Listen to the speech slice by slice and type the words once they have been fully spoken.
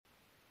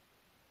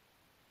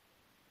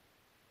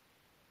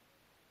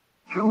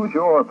Choose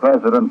your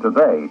president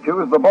today.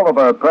 Choose the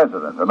Boulevard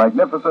President, a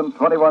magnificent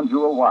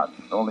 21-jewel watch,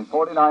 only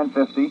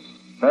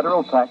 $49.50,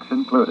 federal tax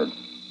included,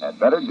 at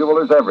better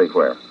jewelers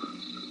everywhere.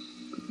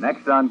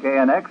 Next on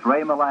KNX,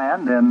 Ray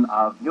Milland in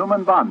Of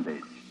Human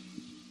Bondage.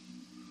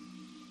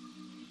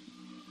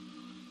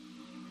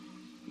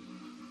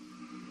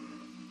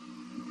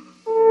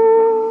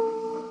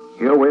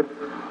 Herewith,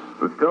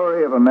 the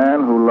story of a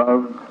man who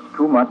loved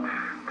too much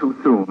too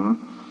soon,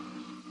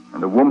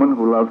 and a woman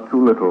who loved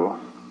too little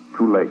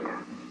too late.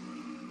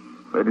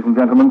 Ladies and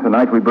gentlemen,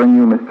 tonight we bring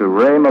you Mr.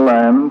 Ray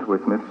Milland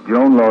with Miss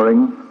Joan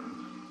Loring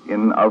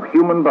in Of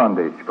Human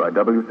Bondage by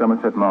W.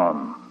 Somerset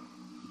Maugham.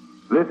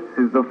 This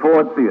is the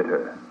Ford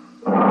Theater.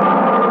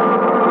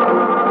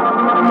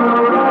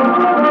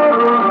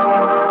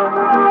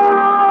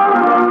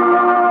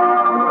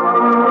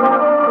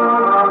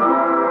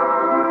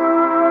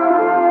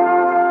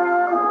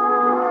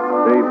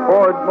 The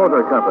Ford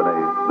Motor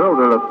Company,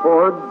 builder of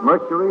Ford,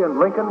 Mercury, and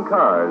Lincoln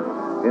cars,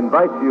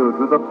 invites you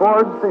to the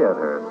Ford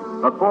Theater,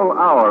 a full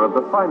hour of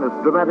the finest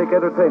dramatic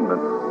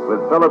entertainment with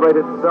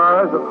celebrated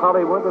stars of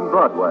Hollywood and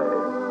Broadway.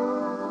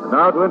 And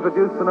now to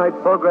introduce tonight's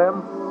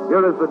program,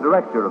 here is the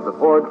director of the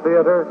Ford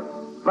Theater,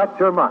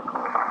 Fletcher Mock.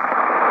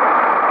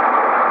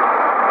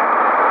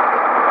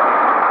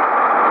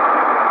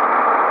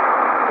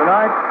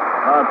 Tonight,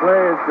 our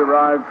play is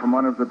derived from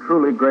one of the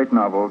truly great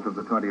novels of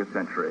the 20th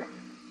century.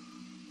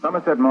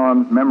 Somerset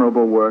Maugham's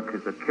memorable work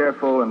is a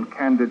careful and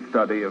candid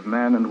study of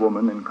man and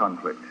woman in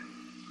conflict,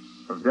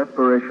 of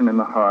desperation in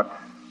the heart,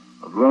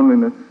 of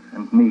loneliness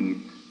and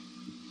need,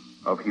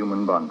 of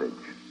human bondage.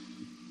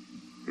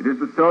 It is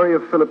the story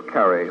of Philip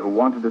Carey, who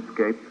wanted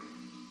escape,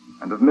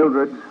 and of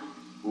Mildred,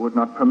 who would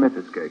not permit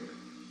escape.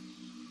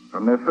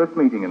 From their first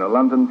meeting in a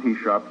London tea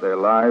shop, their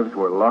lives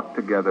were locked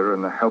together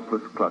in the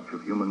helpless clutch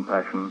of human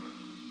passion,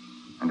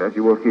 and as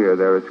you will hear,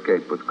 their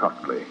escape was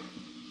costly.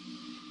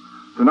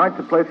 Tonight,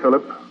 to play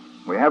Philip,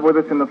 we have with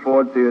us in the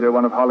Ford Theater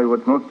one of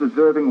Hollywood's most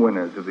deserving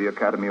winners of the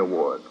Academy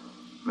Award,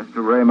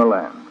 Mr. Ray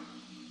Milland.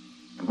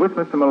 And with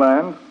Mr.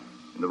 Milland,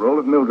 in the role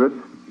of Mildred,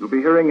 you'll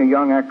be hearing a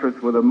young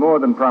actress with a more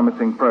than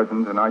promising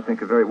present and I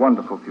think a very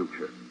wonderful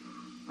future,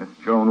 Miss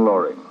Joan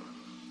Loring.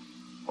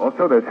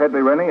 Also, there's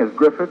Hedley Rennie as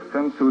Griffiths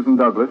and Susan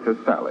Douglas as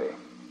Sally.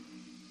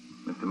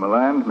 Mr.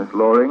 Milland, Miss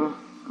Loring,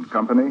 and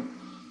company,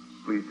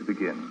 please to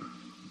begin.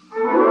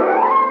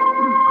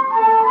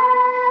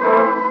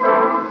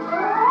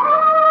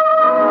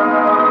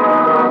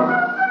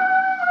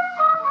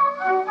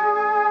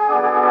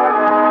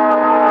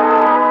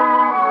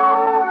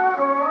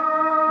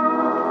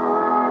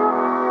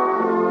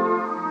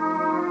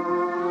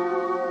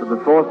 For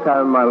the fourth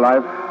time in my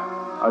life,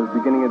 I was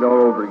beginning it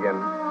all over again.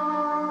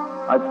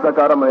 I'd struck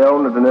out on my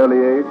own at an early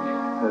age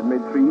and had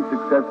made 3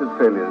 successive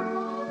failures.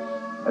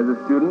 As a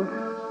student,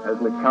 as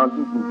an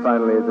accountant, and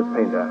finally as a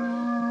painter.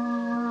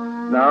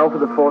 Now, for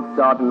the 4th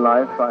start in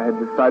life, I had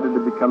decided to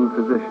become a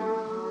physician.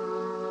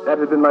 That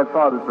had been my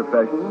father's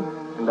profession,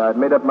 and I had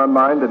made up my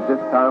mind that this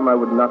time I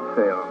would not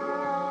fail.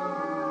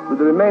 With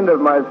the remainder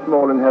of my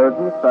small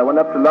inheritance, I went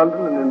up to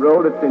London and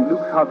enrolled at St.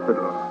 Luke's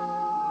Hospital,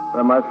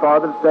 where my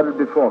father studied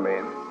before me.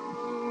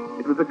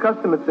 It was the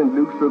custom at St.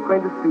 Luke's to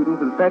acquaint a student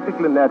with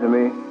practical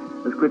anatomy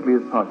as quickly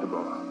as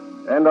possible.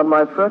 And on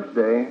my first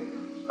day,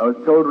 I was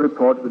told to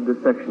report to the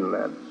dissection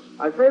lab.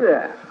 I say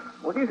there,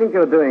 what do you think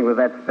you're doing with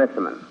that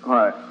specimen?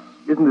 Why,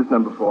 isn't this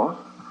number 4?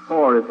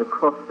 4 is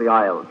across the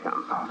aisle,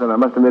 chum. Oh, then I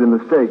must have made a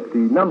mistake. The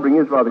numbering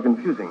is rather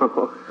confusing.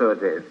 Oh, so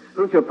it is.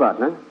 Who's your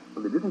partner?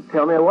 Well, they didn't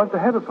tell me I was to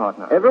have a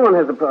partner. Everyone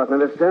has a partner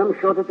this term,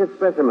 shortage of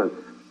specimens.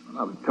 Well,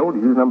 I was told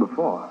to use number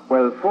 4.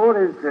 Well,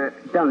 4 is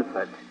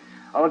Dunford.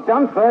 Oh,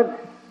 Dunford.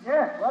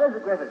 Yes, what is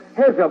it, Griffith?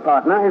 Here's your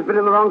partner. He's been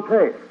in the wrong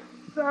place.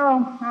 So,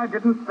 I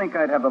didn't think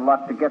I'd have the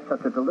luck to get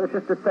such a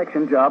delicious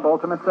dissection job all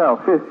to myself.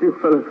 Yes, you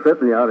fellows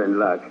certainly are in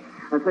luck.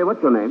 I say,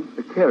 what's your name?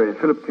 Carey,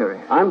 Philip Carey.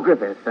 I'm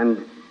Griffiths,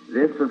 and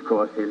this, of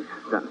course, is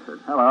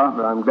Dunsford. Hello.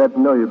 Well, I'm glad to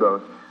know you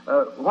both.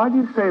 Why do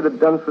you say that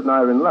Dunsford and I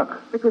are in luck?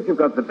 Because you've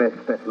got the best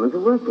specimen to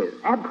work with.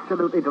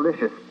 Absolutely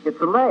delicious. It's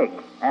a leg.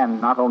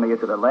 And not only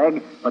is it a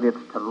leg, but it's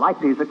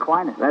Pilites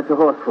equinus. That's a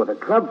horse foot, a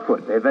club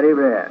foot. They're very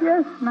rare.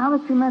 Yes, now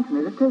that you mention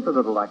it, it is a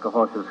little like a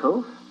horse's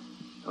hoof.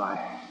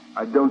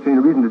 I don't see any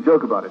reason to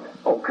joke about it.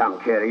 Oh, come,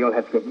 Carey, you'll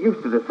have to get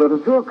used to this sort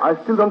of joke.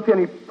 I still don't see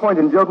any point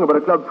in joking about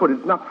a club foot.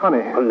 It's not funny.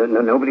 Oh,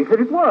 no, nobody said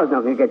it was.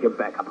 Nothing to get your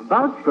back up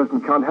about. A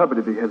person can't help it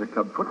if he has a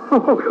club foot.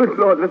 Oh, good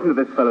Lord, listen to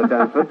this fellow,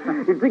 Dunsford.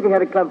 He'd think he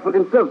had a club foot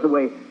himself the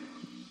way...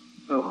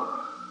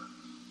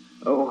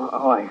 Oh,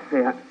 I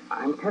say,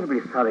 I'm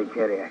terribly sorry,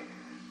 Carey.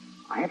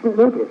 I hadn't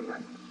noticed.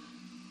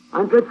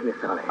 I'm dreadfully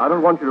sorry. I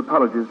don't want your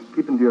apologies.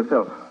 Keep them to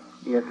yourself.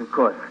 Yes, of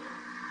course.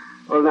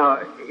 Well, now,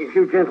 if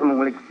you gentlemen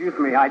will excuse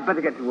me, I'd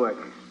better get to work.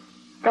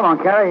 Come on,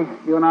 Carey.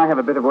 You and I have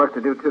a bit of work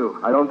to do, too.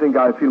 I don't think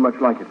I feel much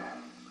like it.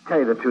 Tell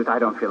you the truth, I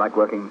don't feel like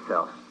working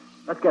myself.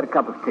 Let's get a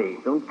cup of tea.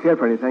 Don't care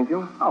for any, thank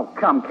you. Oh,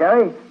 come,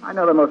 Carey. I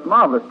know the most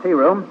marvelous tea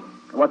room.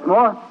 What's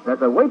more,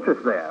 there's a waitress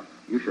there.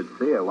 You should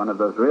see her, one of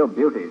those real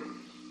beauties.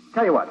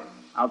 Tell you what,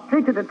 I'll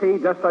treat you to tea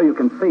just so you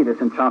can see this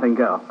enchanting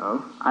girl.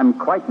 Oh? I'm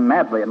quite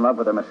madly in love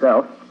with her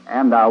myself,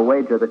 and I'll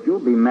wager that you'll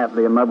be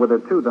madly in love with her,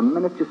 too, the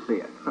minute you see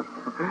her.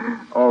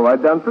 All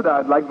right, Dunsford,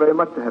 I'd like very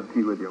much to have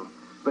tea with you.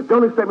 But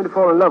don't expect me to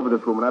fall in love with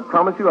this woman. I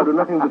promise you I'll do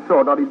nothing of the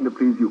sort, not even to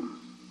please you.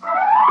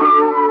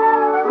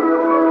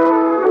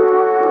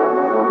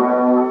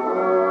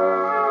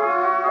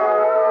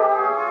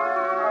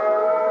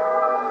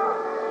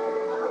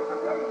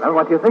 Well,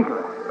 what do you think of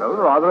her? Well,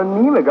 rather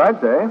anemic, I'd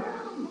say.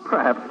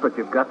 Perhaps, but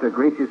you've got to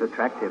agree she's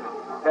attractive.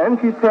 And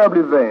she's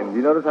terribly vain. Do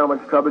you notice how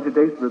much trouble she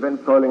takes to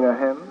prevent soiling her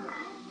hands?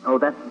 Oh,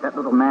 that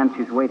little man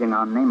she's waiting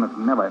on, name of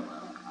Miller.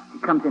 He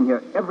comes in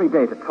here every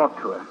day to talk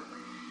to her.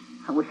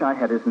 I wish I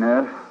had his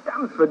nerve.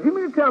 Dunsford, do you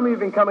mean to tell me you've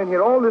been coming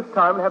here all this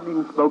time and haven't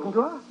even spoken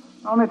to her?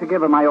 Only to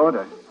give her my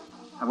order.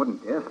 I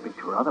wouldn't dare speak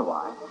to her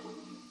otherwise.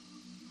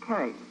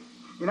 Carrie,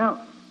 you know,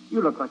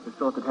 you look like the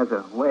sort that has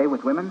a way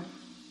with women.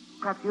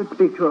 Perhaps you'd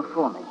speak to her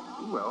for me.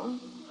 Well,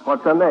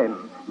 what's her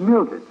name?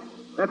 Mildred.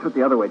 That's what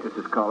the other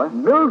waitresses call her.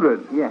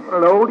 Mildred? Yes. What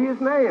an odious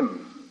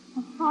name.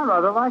 I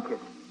rather like it.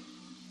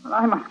 But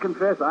I must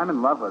confess I'm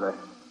in love with her.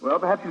 Well,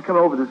 perhaps you'd come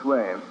over this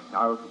way.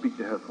 I'll speak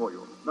to her for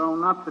you. No,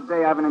 not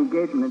today. I have an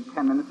engagement in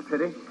 10 minutes,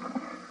 pity.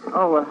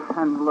 Oh,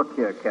 and look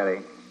here,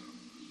 Carrie.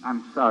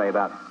 I'm sorry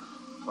about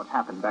what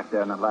happened back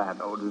there in the lab.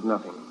 Oh, there's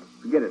nothing.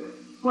 Forget it.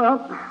 Well,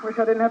 wish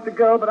I didn't have to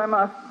go, but I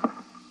must.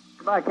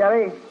 Goodbye,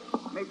 Carrie.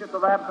 Meet you at the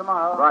lab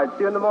tomorrow. Right,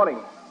 see you in the morning.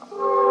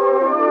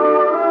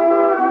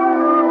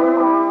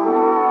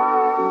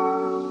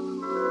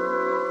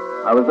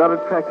 I was not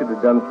attracted to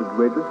Dunsford's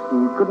waitress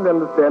and couldn't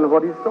understand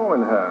what he saw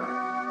in her.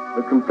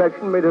 Her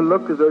complexion made her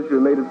look as though she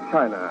were made of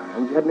china,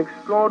 and she had an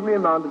extraordinary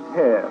amount of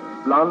hair,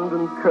 blonde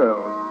and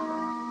curled.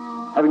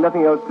 Having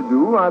nothing else to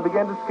do, I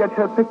began to sketch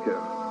her picture,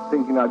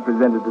 thinking I'd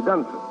present it to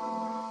Dunsford.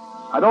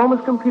 I'd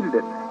almost completed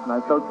it, and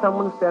I felt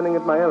someone standing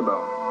at my elbow.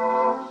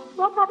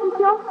 What happened to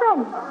your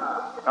friend?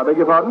 I beg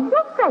your pardon?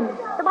 Your friend,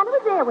 the one who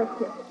was there with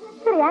you.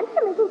 Very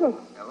handsome, isn't he?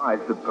 Well, I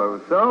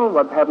suppose so.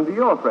 What happened to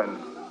your friend?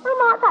 Who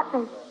might that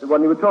be? The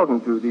one you were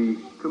talking to, the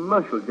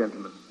commercial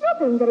gentleman.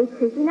 You're being very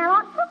cheeky now,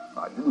 aren't you?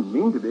 I didn't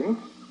mean to be.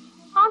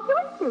 Aren't you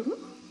a student?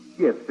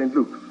 Yes, St.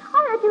 Luke's.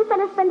 I heard you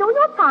fellas spend all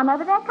your time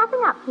over there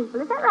cutting up people.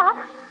 Is that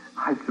right?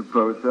 I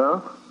suppose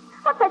so.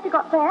 What's that you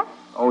got there?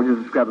 Oh,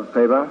 just a scrap of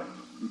paper.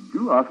 You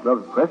do ask a lot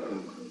of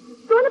questions.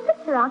 Drawing a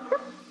picture, aren't you?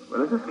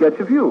 Well, it's a sketch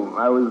of you.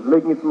 I was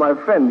making it for my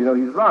friend. You know,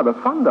 he's rather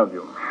fond of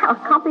you. I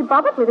can't be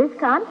bothered with this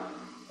kind.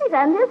 He's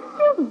only a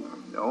student.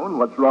 No, and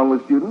what's wrong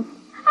with students?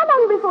 How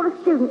long before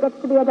a student gets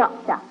to be a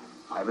doctor?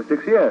 5 or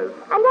 6 years.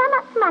 And how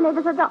much money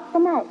does a doctor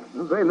make?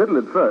 Well, very little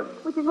at first.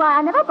 Which is why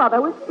I never bother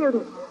with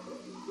students.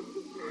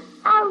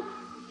 Oh,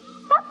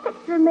 that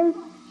picture of me.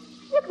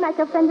 You could make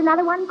your friend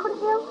another one, couldn't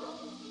you?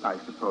 I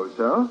suppose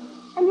so.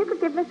 And you could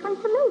give this one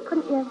to me,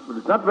 couldn't you? But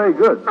it's not very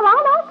good. Oh,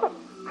 I like it.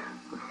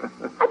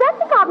 I don't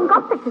think I haven't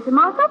got pictures of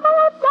myself.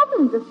 I have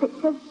dozens of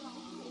pictures.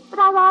 But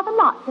I rather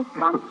like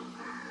this one.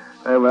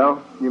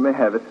 Well, you may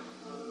have it.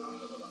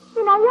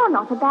 You know, you're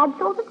not a bad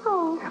sort at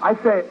all. I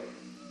say,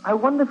 I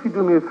wonder if you'd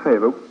do me a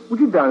favor. Would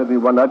you dine with me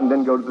one night and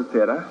then go to the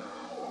theater?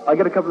 I'll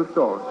get a couple of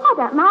stalls. I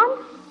don't mind.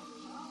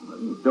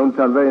 You don't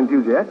sound very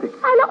enthusiastic.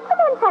 Oh, lots of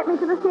men take me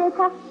to the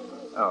theatre.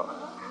 Oh.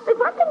 There's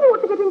one thing you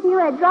ought to get into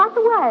your head right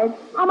away.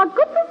 I'm a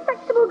good,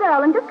 respectable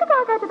girl, and just because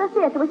I go to the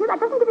theatre with you, that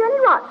doesn't give you any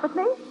rights with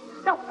me.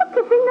 Not for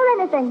kissing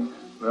or anything.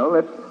 Well,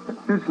 that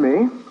suits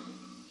me.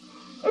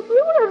 If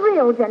you were a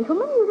real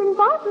gentleman, you'd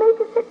invite me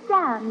to sit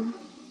down.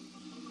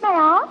 May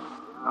I?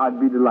 I'd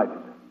be delighted.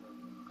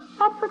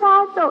 That's what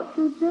I thought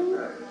you'd be.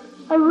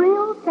 A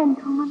real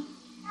gentleman.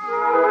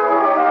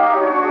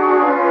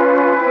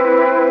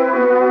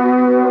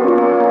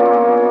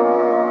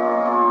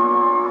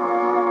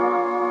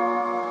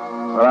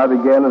 Well, I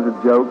began as a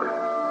joke,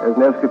 as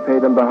an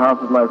escapade on behalf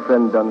of my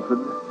friend Dunsford.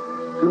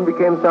 Soon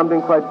became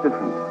something quite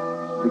different.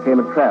 It became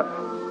a trap.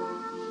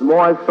 The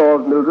more I saw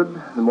of Mildred,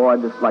 the more I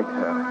disliked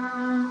her.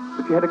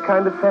 But she had a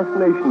kind of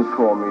fascination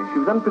for me. She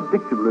was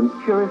unpredictable and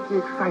curiously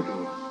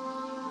exciting.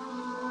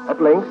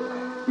 At length,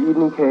 the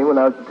evening came when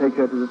I was to take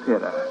her to the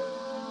theater.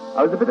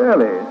 I was a bit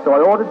early, so I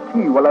ordered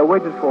tea while I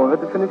waited for her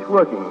to finish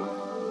working.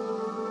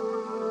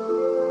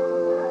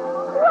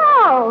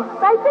 Well,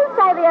 they do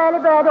say the early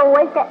bird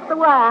always gets the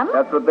worm.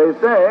 That's what they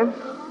say.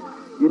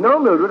 You know,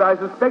 Mildred, I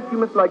suspect you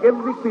must like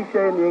every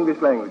cliché in the English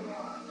language.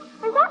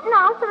 Is that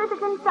nice or is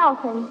it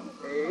insulting?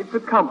 It's a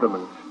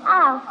compliment.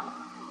 Oh,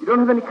 You don't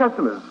have any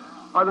customers.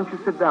 Why don't you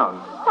sit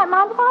down? don't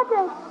mind if I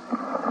do.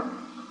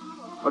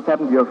 What's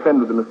happened to your friend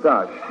with the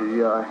moustache?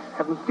 I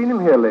haven't seen him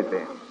here lately.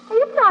 Are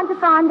you trying to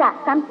find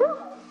out something?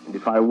 And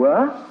if I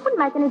were? Wouldn't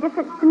make any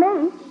difference to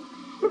me.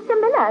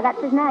 Mr. Miller,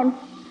 that's his name.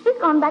 He's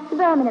gone back to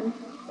Birmingham.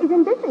 He's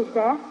in business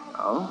there.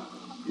 Oh?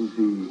 Is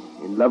he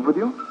in love with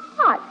you?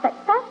 I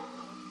expect so.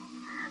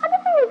 And the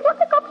thing is, what's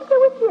it got to do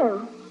with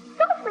you?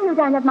 Strikes me you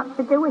don't have much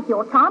to do with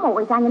your time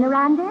always hanging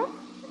around here.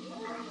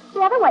 The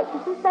other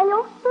waitresses say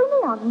you're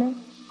spoony on me.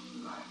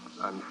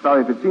 I'm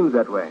sorry if it seems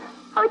that way.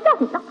 Oh, it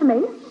doesn't, not to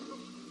me.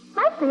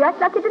 Mostly you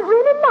act like you didn't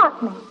really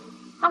like me.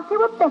 Like you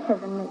were better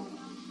than me.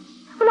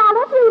 Well, I'll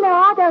let you know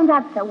I don't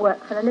have to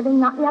work for a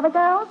living like the other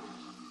girls.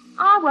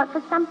 I work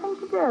for something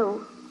to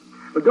do.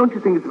 But don't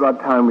you think it's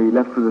about time we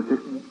left for the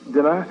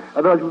dinner?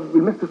 Otherwise,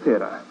 we'll miss the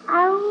theatre.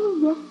 Oh,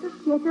 yes, the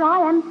theatre.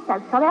 I am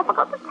so sorry. I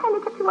forgot to tell you,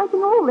 kept you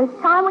waiting all this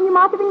time when you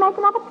might have been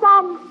making other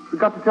plans. You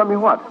got to tell me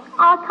what?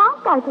 I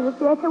can't go to the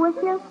theatre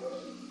with you.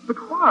 But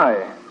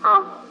why?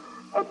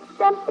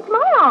 It's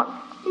my aunt.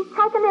 She's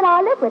taken in.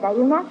 I live with her,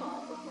 you know.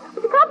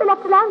 But you can't be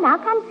left alone now,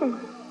 can you?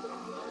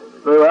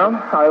 Very well.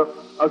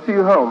 I'll see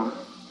you home.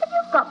 But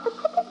you've got the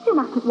tickets. You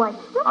mustn't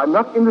waste them. I'm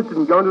not interested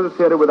in going to the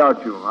theatre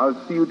without you. I'll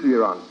see you to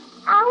your aunt.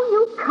 Oh,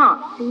 you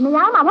can't see me,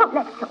 Anne. I won't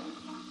let you.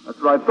 That's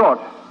what I thought.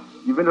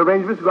 You've made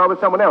arrangements to go out with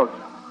someone else.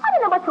 I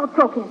don't know what you're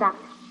talking about.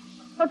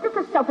 You're just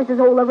as selfish as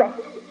all the rest.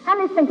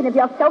 And is thinking of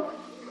yourself.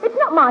 It's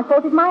not my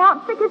fault if my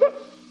aunt's sick, is it?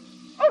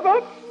 Is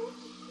it?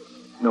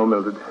 No,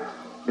 Mildred.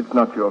 It's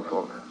not your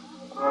fault.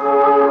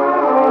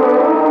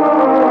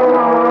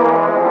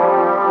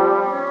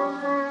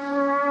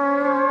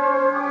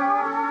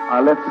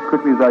 I left as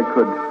quickly as I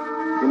could.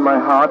 In my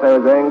heart, I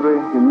was angry,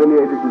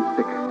 humiliated, and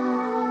sick.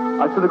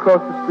 I stood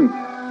across the street.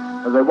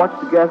 As I watched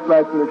the gas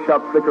lights in the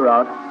shop flicker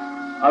out,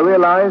 I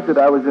realized that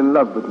I was in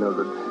love with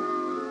Mildred.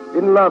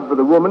 In love with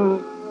a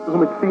woman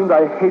whom it seemed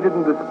I hated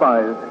and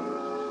despised.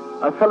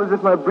 I felt as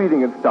if my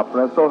breathing had stopped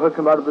when I saw her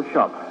come out of the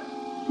shop.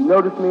 She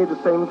noticed me at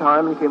the same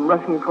time and came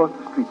rushing across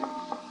the street.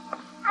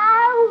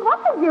 Oh, what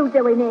are you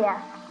doing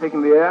here?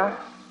 Taking the air?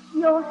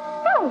 You're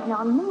spying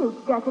on me, you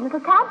dirty little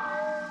cad.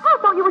 I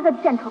thought you was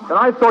a gentleman. And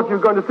I thought you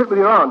were going to sit with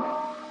your aunt.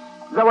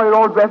 Is that why you're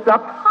all dressed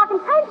up? I can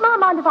change my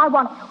mind if I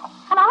want to.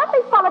 And I won't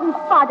be followed and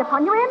spied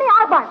upon. You hear me?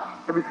 I won't.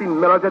 Have you seen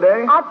Miller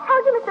today? I've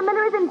told you Mr.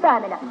 Miller is in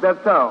Birmingham. Is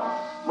that so?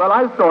 Well,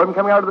 I saw him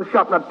coming out of the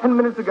shop not 10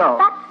 minutes ago.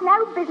 That's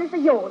no business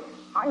of yours.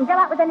 I can go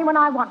out with anyone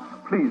I want to.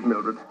 Please,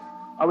 Mildred.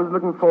 I was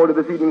looking forward to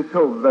this evening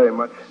so very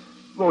much.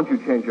 Won't you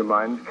change your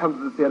mind? Come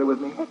to the theatre with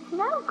me. It's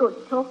no good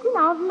talking.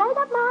 I've made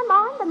up my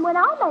mind, and when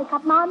I make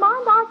up my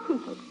mind, I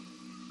keep it.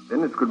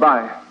 Then it's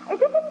goodbye. Is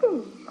it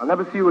indeed? I'll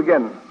never see you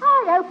again.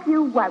 I hope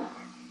you won't.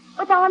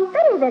 But I'm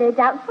very, very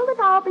doubtful that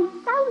I'll be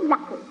so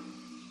lucky.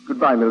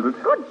 Goodbye, Mildred.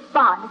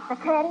 Goodbye,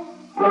 Mr. Carey.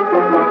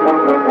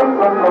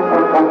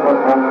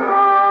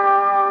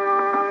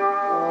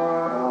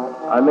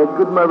 I made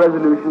good my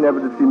resolution never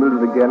to see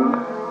Mildred again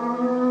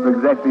for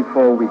exactly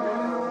 4 weeks.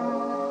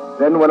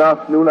 Then one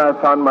afternoon I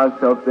found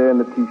myself there in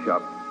the tea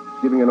shop,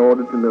 giving an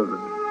order to Mildred.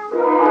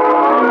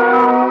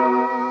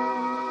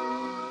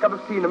 Cup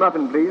of tea and a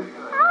muffin, please.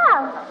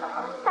 Oh,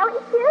 so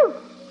it's you.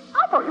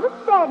 I thought you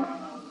were dead.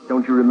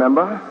 Don't you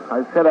remember?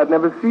 I said I'd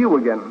never see you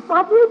again.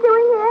 What are you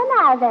doing here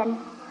now, then?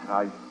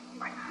 I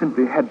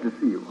simply had to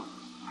see you.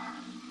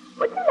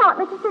 Would you like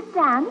me to sit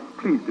down?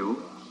 Please do.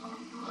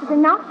 It was a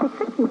nasty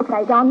trick you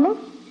played on me,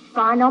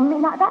 spying on me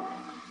like that.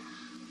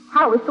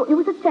 I always thought you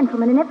was a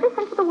gentleman in every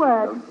sense of the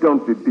word. Oh,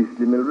 don't be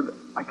beastly, Mildred.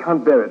 I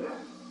can't bear it.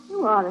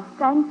 You are a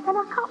strange fellow.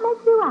 I can't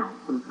make you out.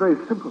 But it's very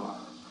simple.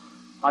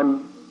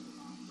 I'm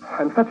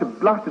such a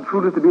blasted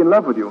fool as to be in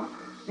love with you,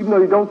 even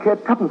though you don't care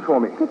tuppence for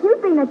me. If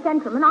you'd been a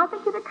gentleman, I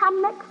think you'd have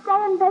come next day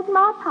and begged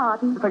my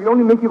pardon. If I could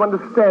only make you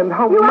understand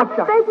how You much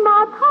haven't begged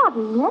my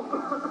pardon yet.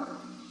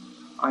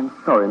 I'm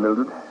sorry,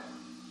 Mildred.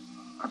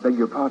 I beg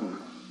your pardon.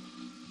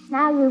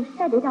 Now you've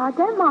said it, I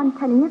don't mind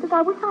telling you that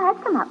I wish I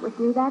had come up with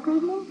you that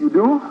evening. You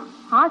do?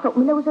 I thought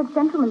Miller was a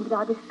gentleman, but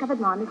I discovered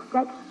my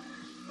mistake.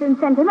 Soon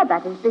sent him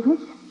about his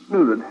business.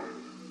 Mildred,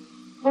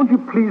 won't you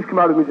please come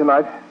out with me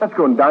tonight? Let's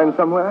go and dine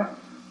somewhere.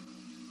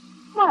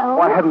 Well...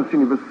 Oh, I haven't seen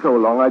you for so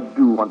long. I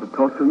do want to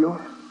talk to you.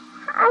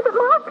 Oh, but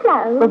my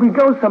clothes... But we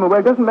go somewhere where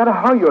it doesn't matter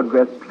how you're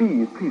dressed.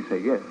 Please say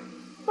yes.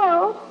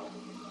 Well,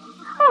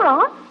 all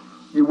right.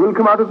 You will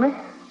come out with me?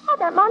 I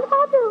don't mind if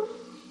I do.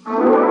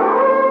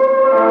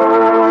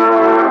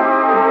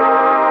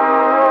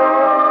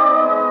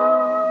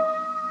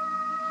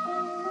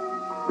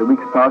 The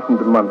weeks passed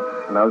into months,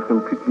 and I was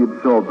completely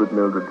absorbed with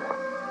Mildred.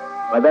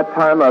 By that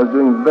time, I was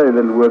doing very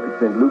little work at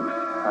St. Luke's.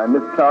 I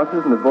missed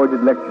classes and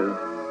avoided lectures.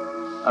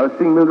 I was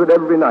seeing Mildred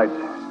every night,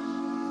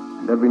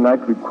 and every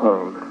night we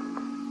quarreled.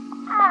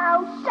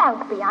 Oh,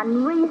 don't be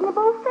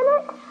unreasonable,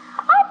 Philip.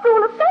 After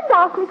all, a friend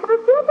asked me to the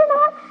theatre, and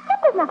I said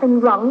there's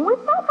nothing wrong with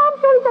that. I'm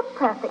sure he's a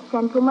perfect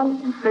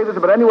gentleman. You say this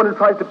about anyone who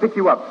tries to pick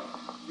you up.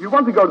 If you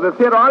want to go to the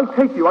theatre, I'll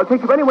take you. I'll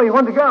take you anywhere you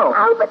want to go.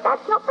 Oh, but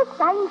that's not the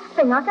same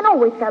thing. I can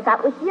always go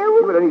back with If you.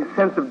 you had any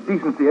sense of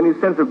decency, any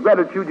sense of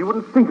gratitude, you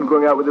wouldn't think of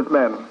going out with this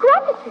man.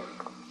 Gratitude.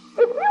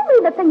 If you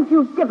mean the things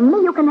you've given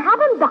me, you can have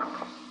them back.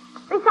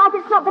 Besides,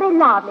 it's not very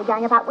lively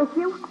going about with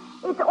you.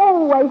 It's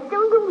always, do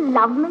you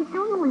love me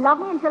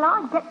until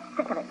I get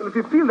sick of it. Well, if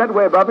you feel that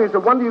way about me, it's a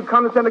wonder you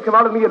condescend to come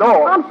out of me at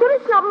all. I'm sure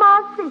it's not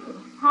my speaking.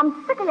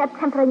 I'm sick of your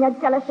temper and your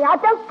jealousy. I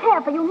don't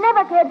care for you,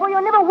 never cared for you,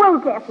 and never will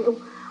care for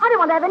you. I don't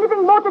want to have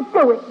anything more to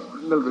do with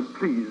you. Mildred,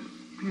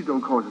 please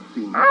don't cause a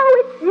scene.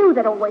 Oh, it's you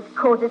that always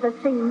causes a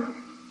scene.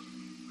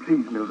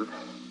 Please, Mildred,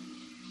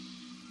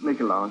 make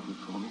allowances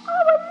for me.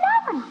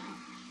 Oh, 11.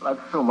 Well,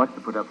 I've so much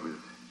to put up with.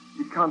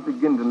 You can't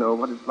begin to know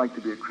what it's like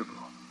to be a cripple.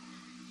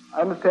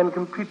 I understand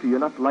completely you're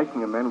not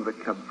liking a man with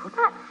a club foot.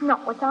 That's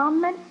not what I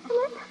meant,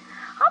 Philip.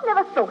 I've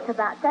never thought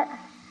about that.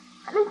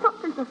 At least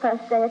not since the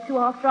first day or two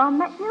after I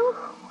met you.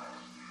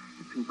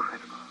 It's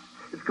incredible.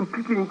 It's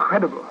completely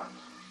incredible.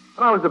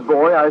 When I was a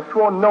boy, I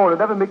swore no one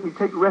would ever make me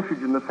take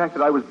refuge in the fact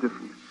that I was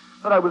different,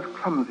 that I was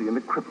clumsy and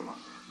a cripple.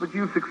 But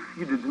you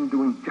succeeded in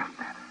doing just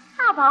that.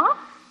 Have I?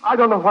 I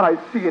don't know what I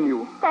see in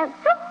you. Don't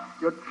you?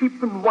 You're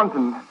cheap and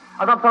wanton.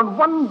 I've not found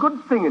one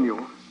good thing in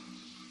you.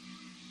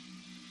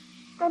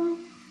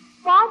 Then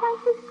why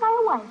don't you stay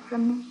away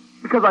from me?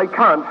 Because I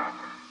can't.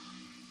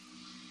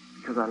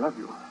 Because I love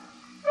you.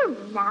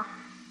 Really now?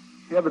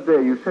 The other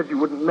day you said you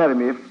wouldn't marry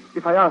me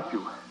if I asked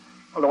you.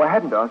 Although I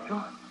hadn't asked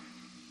you.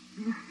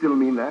 Do you still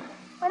mean that?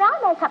 When I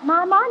make up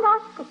my mind, I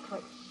stick to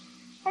it.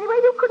 Anyway,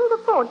 you couldn't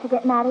afford to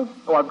get married.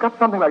 Oh, I've got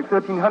something like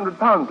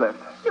 £1,300 left.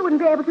 You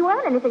wouldn't be able to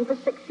earn anything for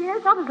 6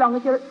 years, not as long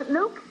as you're at St.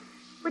 Luke.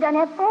 We'd only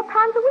have £4 a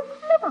week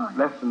to live on.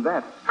 Less than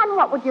that. And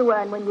what would you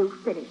earn when you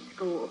finished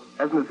school?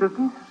 As an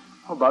assistant?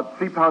 Oh, about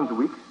 £3 a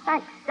week.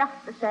 Thanks, just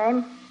the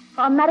same. If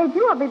I married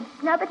you, I'd be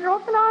no better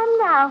off than I am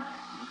now.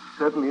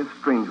 Certainly a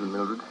strange one,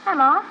 Mildred.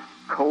 Am I?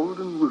 Cold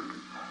and ruthless.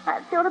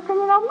 That's your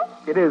opinion of me?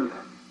 It is.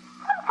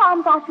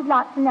 Sometimes I should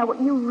like to know what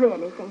you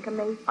really think of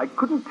me. I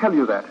couldn't tell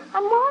you that.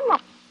 And why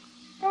not?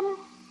 Then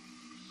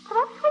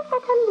perhaps we'd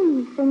better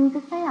leave things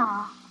as they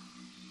are.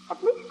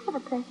 At least for the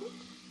present.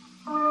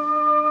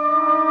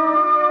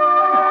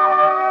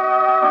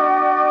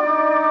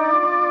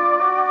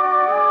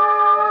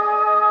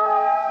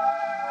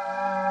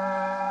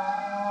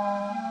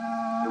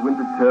 The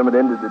winter term had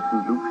ended at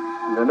St. Luke's,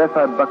 and unless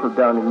I buckled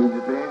down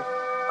immediately,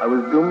 I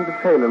was doomed to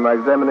fail in my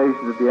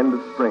examinations at the end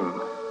of spring,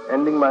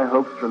 ending my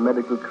hopes for a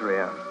medical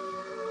career.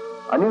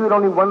 I knew that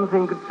only one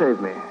thing could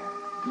save me,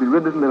 to be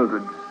rid of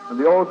Mildred, of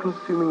the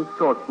all-consuming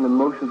thoughts and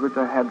emotions which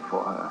I had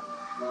for her.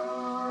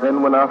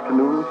 Then one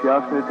afternoon, she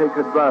asked me to take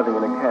her driving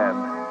in a cab.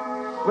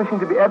 Wishing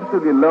to be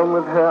absolutely alone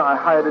with her, I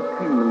hired a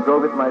team and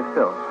drove it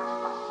myself.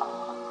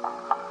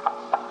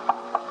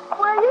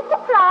 Were you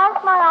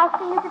surprised by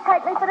asking you to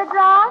take me for a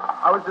drive?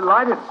 I was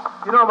delighted.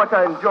 You know how much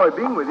I enjoy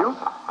being with you.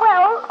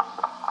 Well,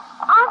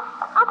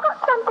 I've got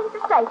something to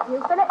say to you,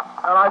 Philip.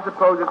 And I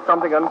suppose it's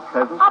something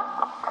unpleasant.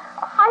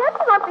 I hope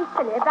you won't be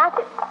silly about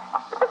it,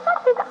 but the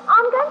fact is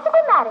I'm going to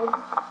be married.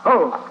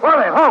 Oh,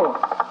 Wally, ho!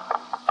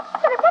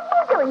 Philip, what are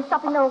you doing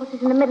stopping the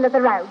horses in the middle of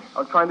the road? I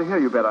was trying to hear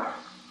you better.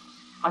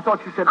 I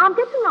thought you said... I'm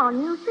getting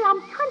on. You see,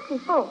 I'm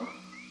 24.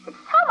 It's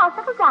time I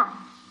settle down.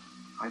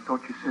 I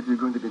thought you said you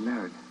were going to be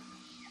married.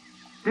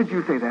 Did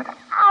you say that?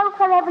 Oh,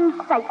 for heaven's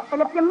sake,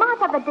 Philip, you might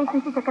have the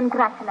decency to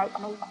congratulate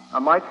me. I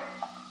might?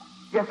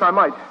 Yes, I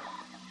might.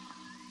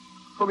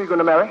 Who are you going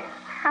to marry?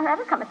 I'll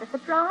never come as a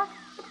surprise.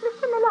 It's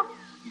Mr. Miller.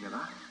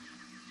 Miller?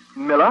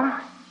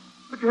 Miller?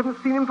 But you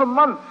haven't seen him for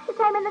months. He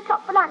came in the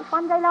shop for lunch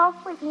one day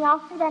last week, and he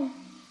asked me then.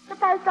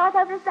 Proposed right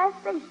over his bare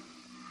feet.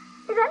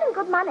 He's earning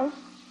good money.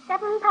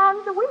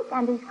 £7 a week,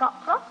 and he's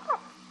got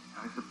prospects.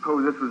 I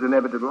suppose this was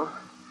inevitable.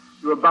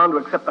 You were bound to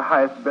accept the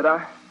highest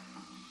bidder.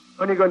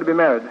 When are you going to be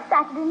married?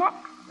 Saturday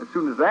next. As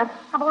soon as that?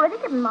 I've already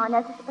given my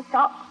notice at the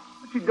shop.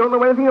 But you don't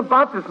know anything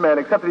about this man,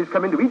 except that he's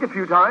come in to eat a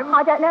few times.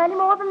 I don't know any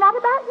more than that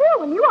about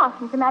you, and you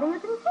asked me to marry you,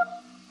 didn't you?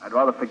 I'd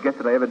rather forget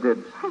that I ever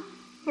did.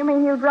 You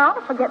mean you'd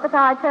rather forget that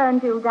I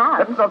turned you down?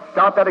 Let's not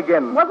start that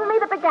again. Wasn't me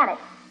that began it.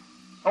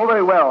 Oh,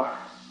 very well.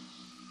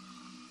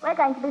 We're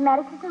going to be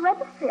married at the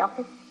registry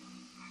office.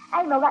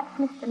 Emil, that's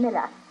Mr.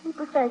 Miller. He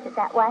prefers it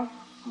that way.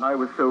 I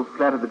was so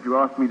flattered that you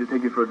asked me to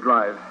take you for a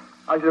drive.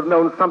 I should have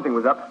known something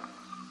was up.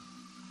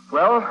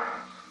 Well,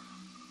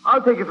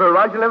 I'll take you for a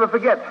ride you'll never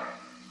forget.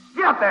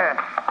 Get up there.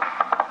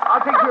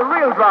 I'll take you a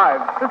real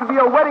drive. This will be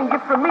your wedding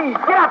gift from me.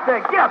 Get up there.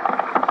 Get up.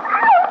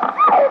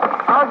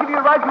 I'll give you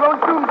a ride you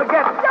won't soon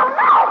forget. No,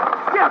 no.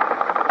 Get up.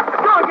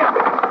 Go on, get up.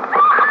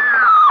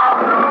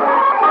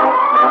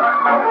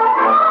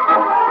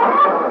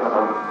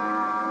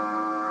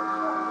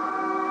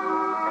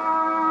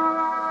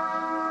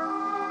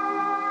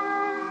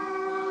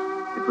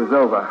 It was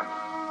over.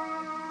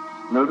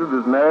 Mildred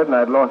was married and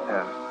I'd lost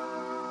her.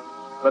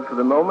 But for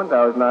the moment,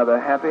 I was neither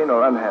happy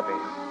nor unhappy.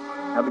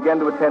 I began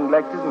to attend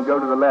lectures and go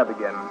to the lab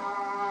again.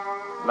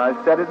 And I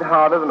studied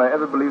harder than I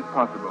ever believed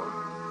possible.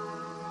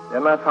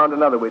 Then I found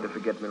another way to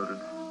forget Mildred.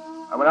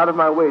 I went out of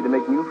my way to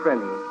make new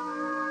friends.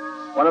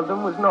 One of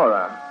them was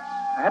Nora.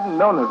 I hadn't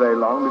known her very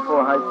long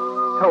before I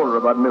told her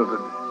about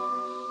Mildred.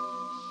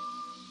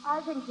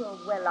 I think you're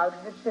well out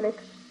of it, Philip.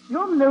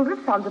 Your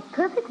Mildred sounds a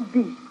perfect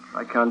beast.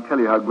 I can't tell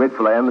you how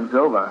grateful I am it's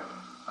over.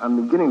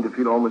 I'm beginning to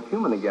feel almost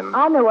human again.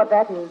 I know what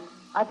that is.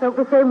 I felt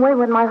the same way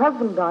when my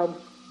husband died.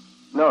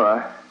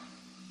 Nora,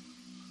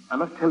 I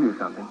must tell you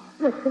something.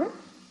 Yes, Philip?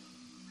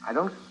 I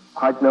don't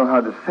quite know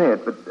how to say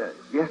it, but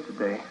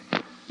yesterday,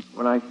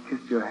 when I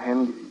kissed your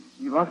hand,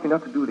 you asked me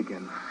not to do it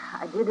again.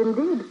 I did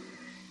indeed.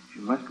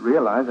 You must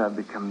realize I've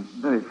become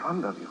very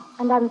fond of you.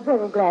 And I'm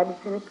very glad,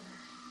 Philip.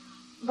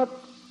 But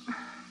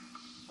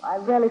I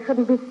really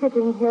shouldn't be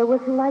sitting here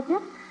with you like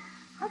this.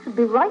 I should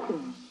be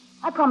writing.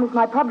 I promised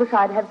my publisher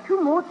I'd have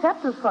 2 more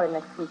chapters for him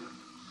next week.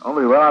 Oh,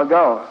 very well, I'll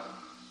go.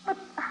 But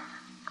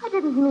I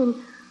didn't mean...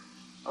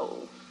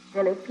 Oh,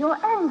 Philip, you're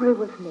angry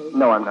with me.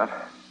 No, I'm not.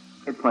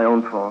 It's my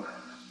own fault.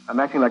 I'm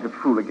acting like a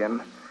fool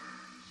again.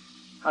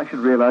 I should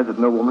realize that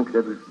no woman could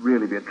ever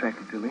really be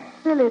attracted to me.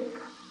 Philip,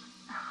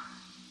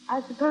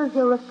 I suppose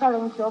you're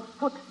referring to your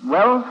foot.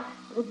 Well?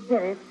 It's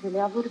very silly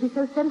of you to be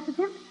so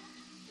sensitive.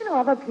 You know,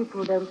 other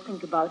people don't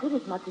think about it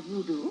as much as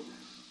you do.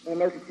 They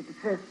notice it the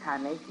first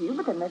time they see you,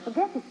 but then they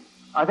forget it.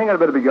 I think I'd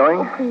better be going.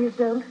 Oh, please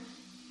don't.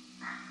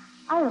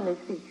 I only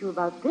speak to you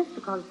about this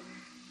because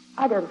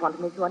I don't want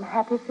to make you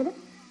unhappy, Philip.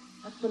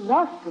 That's the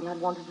last thing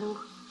I'd want to do.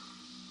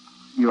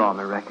 You are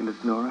miraculous,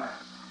 Nora.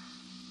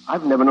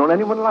 I've never known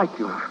anyone like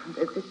you.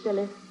 Don't be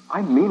silly.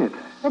 I mean it.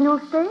 Then you'll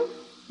stay?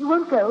 You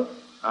won't go?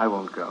 I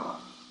won't go.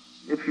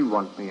 If you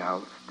want me,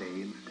 I'll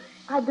stay and stay.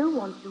 I do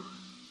want you.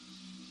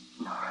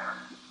 Nora.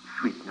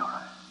 Sweet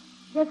Nora.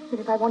 Yes,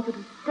 Philip, I want you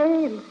to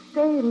stay and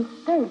stay and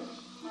stay.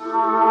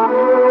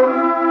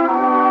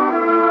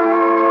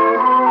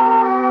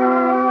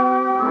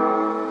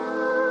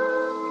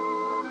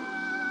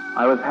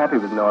 I was happy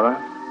with Nora.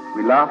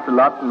 We laughed a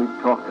lot and we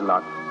talked a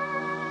lot.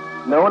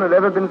 No one had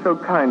ever been so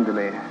kind to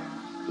me.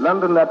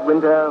 London that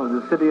winter was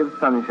a city of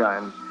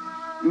sunshine.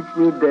 Each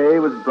new day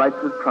was bright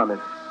with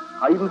promise.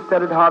 I even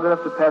studied hard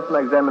enough to pass my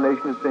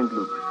examination at St.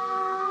 Luke's.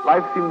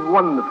 Life seemed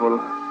wonderful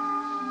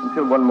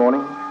until one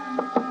morning.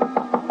 Mr.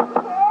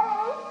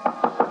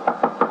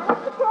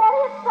 Carey,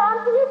 it's time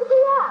for you to be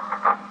up.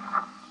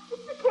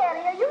 Mr.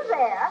 Carey, are you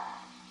there?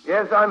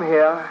 Yes, I'm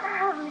here.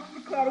 Oh,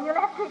 Mr. Carey, you'll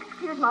have to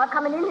excuse my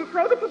coming in this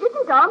way, but you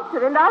didn't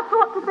answer, and I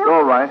thought to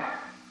All right.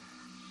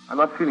 I'm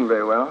not feeling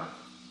very well.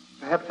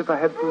 Perhaps if I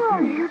had some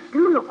tea. You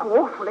do look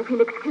awful, if you'll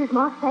excuse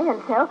my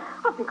saying so.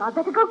 I think I'd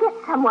better go get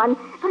someone.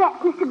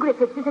 Perhaps Mr.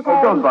 Griffiths is at home.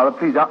 Oh, don't bother,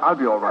 please. I'll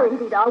be all right. Oh,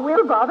 indeed, I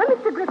will bother.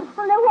 Mr. Griffiths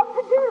will know what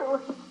to do.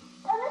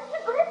 Mr.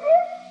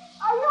 Griffiths,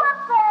 are you up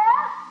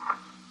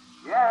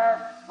there?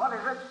 Yes, what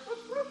is it?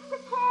 It's Mr.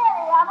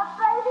 Carey. I'm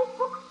afraid he's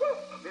took sick.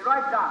 Be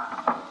right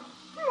down.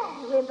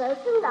 We're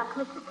both in luck,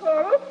 Mr.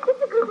 Carey.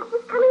 Mr. Griffiths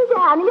is coming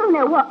down. He'll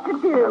know what to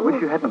do. I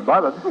wish you hadn't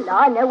bothered. Well,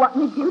 I know what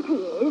my duty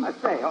is. I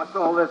say, what's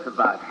all this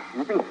about?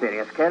 Anything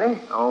serious, Carey?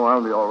 Oh,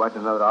 I'll be all right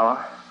in another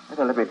hour.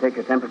 Better let me take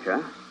your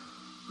temperature.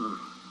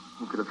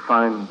 You could have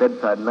fine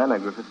bedside manner,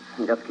 Griffiths.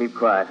 And just keep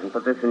quiet and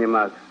put this in your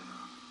mouth.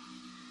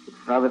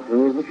 It's rather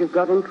seems as if you've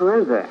got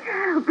influenza.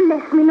 Oh,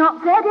 bless me,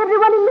 not that.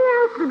 Everyone in the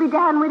house will be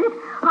down with it.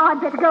 Oh,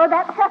 I'd better go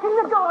without shutting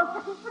the doors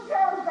to keep the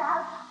germs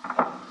out.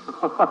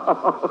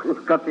 Oh,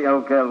 you've got the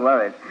old girl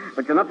worried.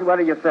 But you're not to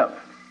worry yourself.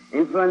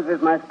 Influenza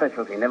is my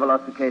specialty. Never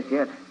lost a case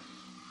yet.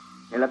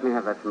 Here, let me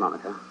have that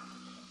thermometer.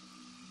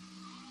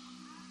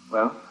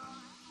 Well?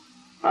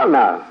 Well,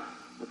 now,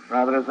 it's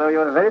rather as though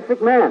you're a very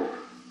sick man.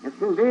 Yes,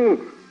 indeed.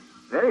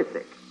 Very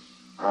sick.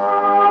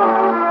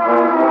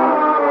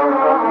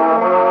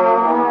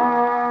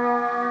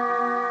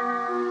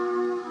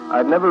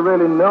 I'd never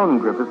really known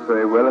Griffiths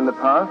very well in the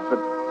past, but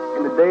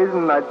in the days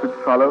and nights which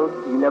followed,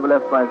 he never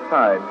left my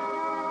side.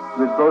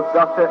 He was both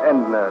doctor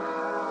and nurse.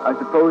 I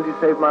suppose he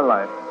saved my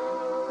life.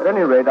 At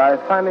any rate, I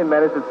finally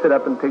managed to sit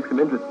up and take some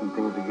interest in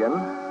things again.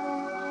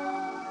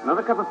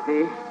 Another cup of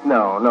tea?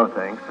 No,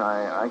 thanks.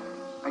 I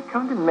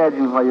can't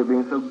imagine why you're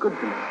being so good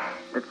to me.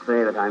 Let's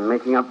say that I'm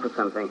making up for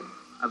something.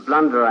 A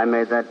blunder I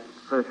made that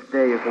first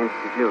day you came to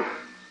the Duke.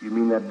 You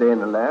mean that day in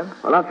the lab?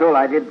 Well, after all,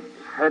 I did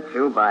hurt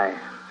you by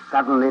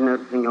suddenly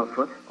noticing your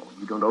foot. Oh,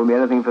 you don't owe me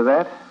anything for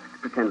that?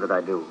 Let's pretend that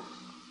I do.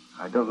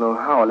 I don't know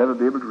how I'll ever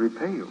be able to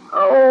repay you.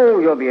 Oh,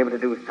 you'll be able to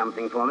do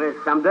something for me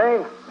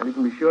someday. And you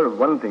can be sure of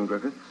one thing,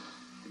 Griffiths.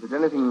 If there's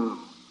anything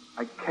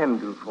I can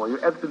do for you,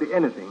 absolutely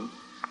anything,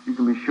 you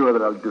can be sure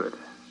that I'll do it,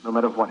 no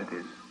matter what it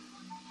is.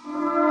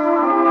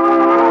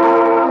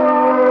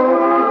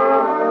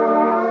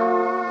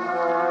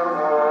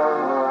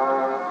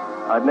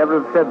 I'd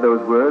never have said those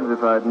words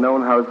if I'd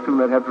known how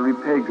soon I'd have to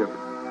repay Griffiths,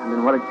 and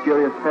in what a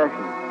curious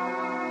fashion.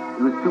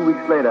 It was 2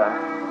 weeks later.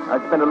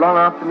 I'd spent a long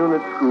afternoon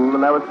at school,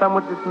 and I was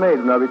somewhat dismayed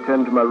when I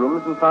returned to my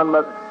rooms and found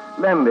my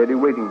landlady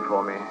waiting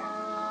for me. Oh,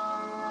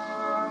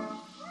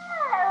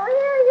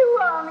 here you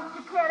are,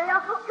 Mr. Carey. I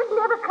thought you'd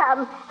never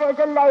come. There's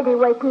a lady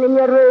waiting in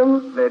your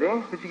room. Lady?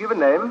 Did she give a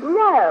name?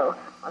 No.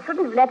 I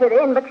shouldn't have let her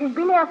in, but she's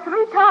been here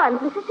 3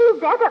 times, and she seems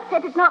that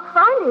upset at not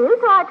finding you,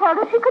 so I told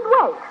her she could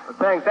wait.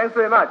 Well, thanks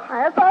very much.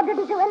 I hope I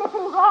didn't do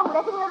anything wrong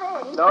letting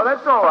her in. No,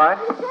 that's all right.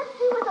 She said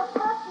she was a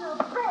personal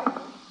friend.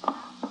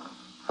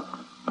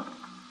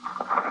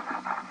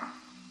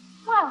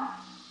 Well,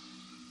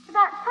 it's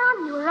about time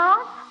you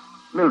arrived.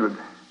 Mildred,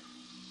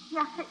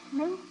 Yes, it's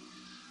me.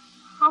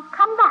 I've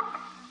come back.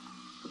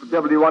 what the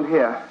devil do you want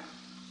here?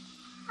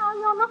 Oh,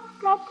 you're not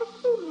glad to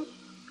see me.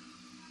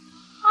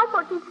 I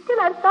thought you'd still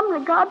have some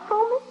regard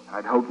for me.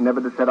 I'd hoped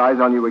never to set eyes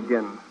on you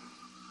again.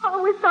 I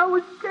wish I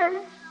was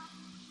dead.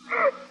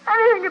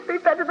 Anything would be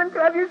better than to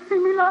have you see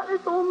me like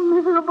this, all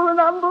miserable and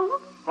humble.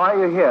 Why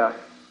are you here?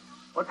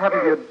 What's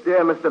happened to your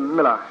dear Mr.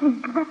 Miller?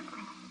 He's left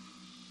me.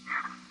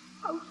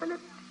 Oh, Philip,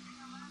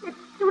 it's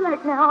too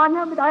late now, I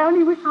know, but I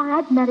only wish I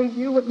had married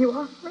you when you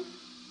asked me.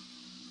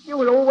 You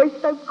were always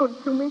so good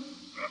to me.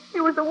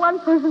 You were the one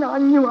person I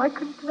knew I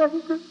could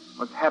turn to.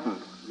 What's happened?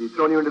 Has he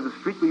thrown you into the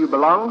street where you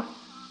belong?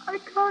 I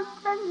can't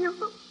tell you.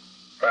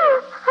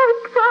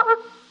 I can't.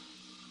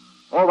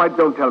 All right,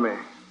 don't tell me. I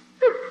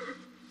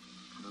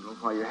don't know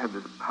why you have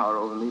this power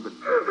over me, but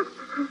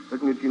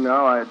looking at you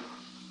now, I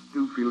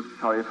do feel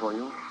sorry for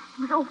you.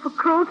 It was awful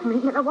cruel to me,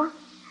 you know what?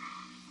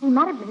 He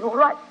married me, all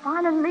right,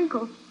 fine and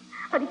legal.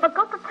 But he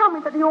forgot to tell me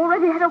that he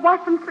already had a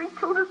wife and 3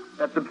 children.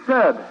 That's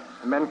absurd.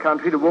 A man can't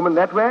treat a woman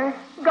that way.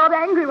 He got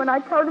angry when I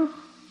told him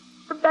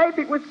the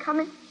baby was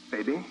coming.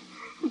 Baby?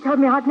 He told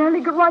me I'd no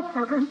legal rights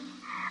over him,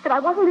 that I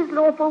wasn't his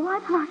lawful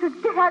wife, and I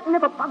should get out and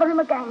never bother him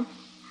again.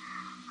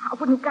 I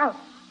wouldn't go.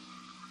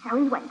 So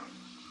he went.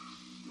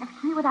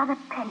 Left me without a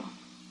penny.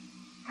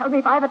 Told me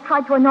if I ever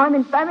tried to annoy him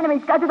in Birmingham,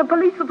 he'd go to the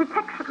police for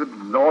protection. Good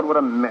Lord, what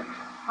a mess.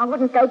 I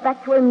wouldn't go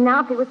back to him now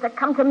if he was to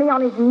come to me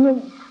on his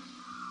knees.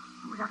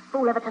 I was a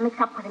fool ever to mix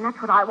up with him,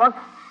 that's what I was.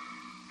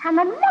 And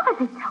the lies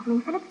he told me,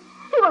 Philip,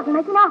 he wasn't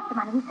making half the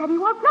money he said he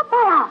was, not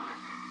by half.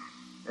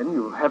 Then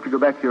you'll have to go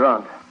back to your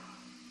aunt.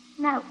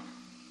 No.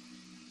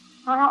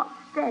 My aunt's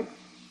dead.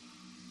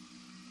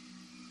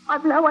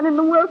 I've no one in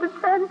the world to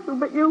turn to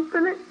but you,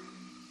 Philip.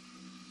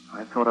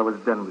 I thought I was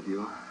done with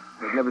you.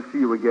 I'd never see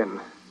you again.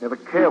 Never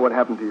care what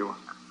happened to you.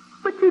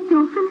 But you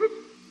do, Philip.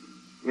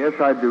 Yes,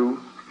 I do.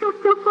 You're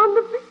still fond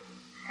of me.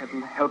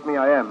 Heaven help me,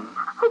 I am.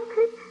 Oh,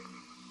 Philip,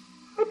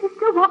 if you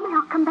still want me,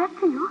 I'll come back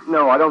to you.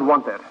 No, I don't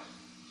want that.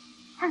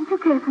 Don't you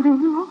care for me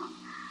anymore?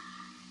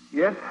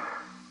 Yes,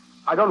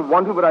 I don't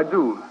want to, but I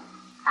do.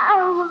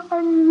 Oh,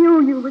 I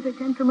knew you was a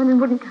gentleman and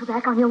wouldn't go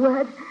back on your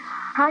word.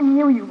 I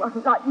knew you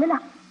wasn't like Miller.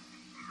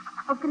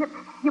 Oh, Philip,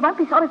 you won't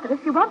be sorry for this.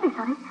 You won't be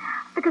sorry.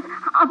 Because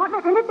I won't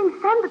let anything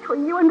stand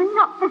between you and me,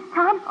 not this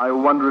time. I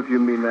wonder if you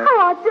mean that. Oh,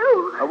 I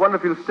do. I wonder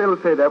if you'll still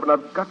say that when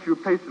I've got you a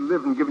place to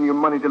live and given you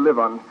money to live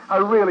on. I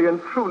really and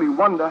truly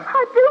wonder.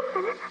 I do,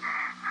 Philip.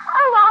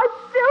 Oh, I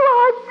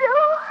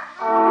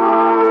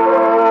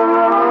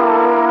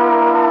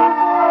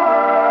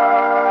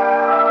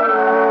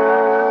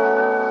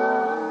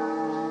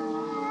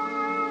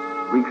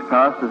do. Weeks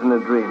passed as in a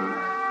dream.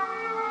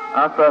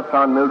 After I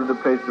found Mildred a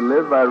place to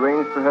live, I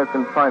arranged for her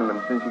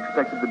confinement since she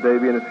expected the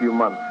baby in a few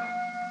months.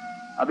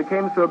 I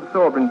became so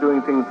absorbed in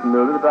doing things for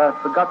Mildred that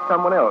I forgot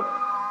someone else.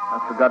 I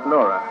forgot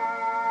Nora.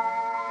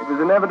 It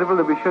was inevitable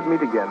that we should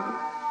meet again.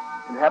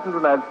 It happened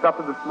when I had stopped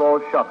at the small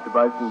shop to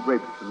buy some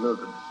grapes for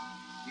Mildred.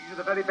 These are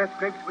the very best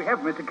grapes we have,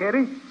 Mr.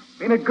 Carey.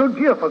 Been a good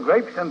year for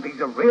grapes, and these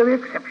are really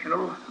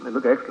exceptional. They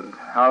look excellent.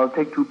 I'll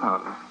take 2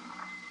 pounds.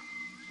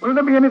 Will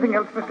there be anything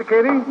else, Mr.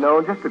 Carey?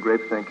 No, just the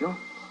grapes, thank you.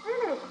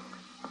 Philip,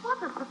 what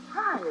a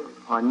surprise.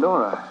 Why,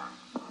 Nora.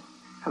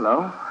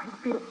 Hello.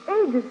 It's been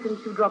ages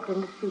since you dropped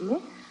in to see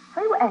me.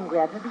 Are you angry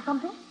at us or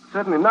something?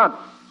 Certainly not.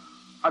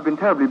 I've been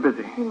terribly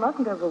busy. You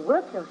mustn't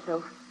overwork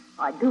yourself.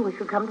 I do wish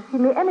you'd come to see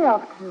me any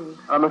afternoon.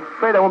 I'm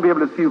afraid I won't be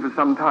able to see you for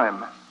some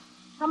time.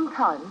 Some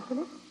time,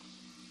 Philip?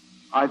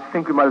 I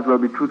think we might as well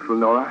be truthful,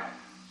 Nora.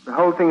 The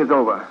whole thing is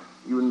over,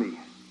 you and me.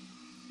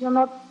 You're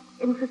not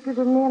interested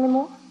in me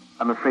anymore?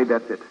 I'm afraid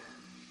that's it.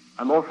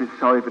 I'm awfully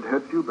sorry if it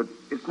hurts you, but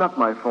it's not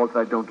my fault that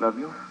I don't love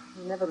you.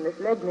 You never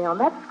misled me on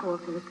that score,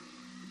 Philip.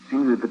 It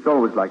seems as if it's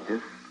always like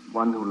this.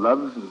 One who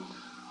loves and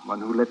one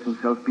who lets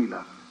himself be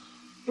loved.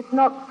 It's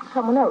not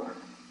someone else.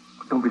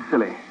 Don't be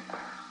silly.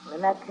 Well,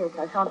 in that case,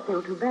 I shan't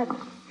feel too bad.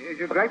 Here's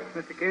your grapes,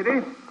 Mr.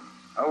 Carey.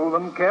 Hold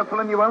them careful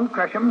and you won't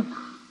crash them.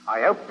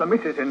 I hope the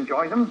missus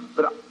enjoy them.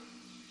 But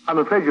I'm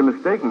afraid you're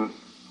mistaken.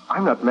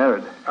 I'm not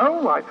married.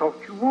 Oh, I thought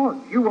you was.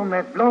 You and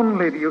that blonde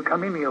lady you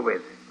come in here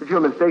with. But you're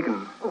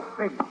mistaken. Oh,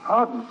 beg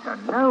pardon, sir.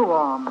 No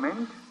harm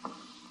meant.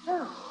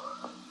 Oh,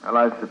 Well,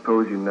 I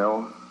suppose you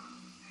know.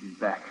 She's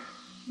back.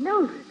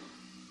 Mildred.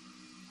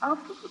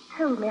 After you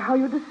told me how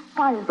you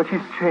despised But her,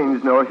 she's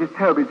changed, Nora. She's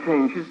terribly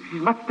changed.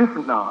 She's much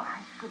different now. I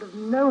should have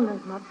known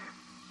as much.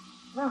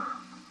 Well,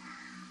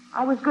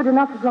 I was good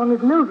enough as long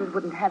as Mildred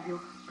wouldn't have you.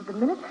 But the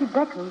minute she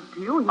beckons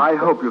to you... I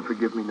hope you'll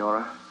forgive me,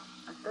 Nora.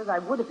 I suppose I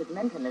would if it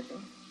meant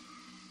anything.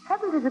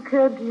 Hasn't it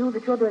occurred to you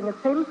that you're doing the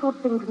same sort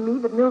of thing to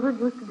me that Mildred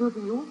used to do to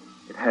you?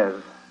 It has.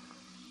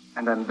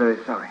 And I'm very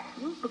sorry.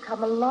 You've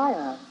become a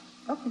liar.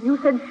 Just as you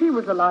said she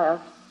was a liar.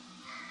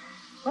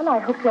 Well, I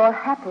hope you're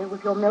happy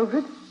with your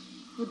Mildred.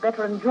 You'd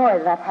better enjoy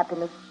that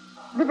happiness.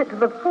 Live it to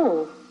the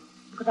full.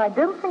 Because I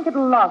don't think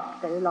it'll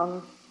last very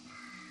long.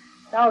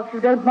 Now, if you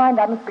don't mind,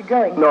 I must be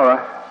going.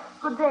 Nora.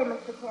 Good day,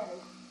 Mr. Carey.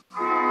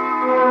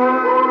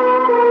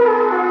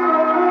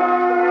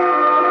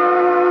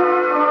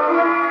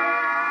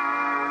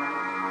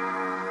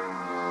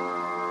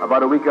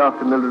 About a week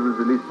after Mildred was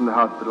released from the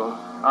hospital,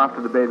 after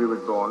the baby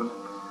was born,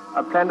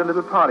 I planned a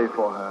little party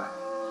for her.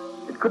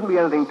 It couldn't be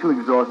anything too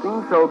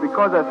exhausting, so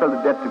because I felt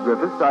a debt to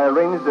Griffiths, I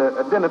arranged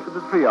a dinner for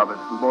the 3 of us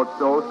and bought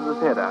stalls to the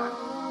theater.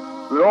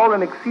 We were all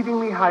in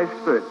exceedingly high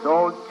spirits,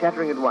 all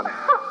chattering at once. Oh,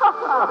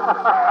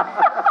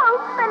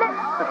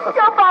 Philip,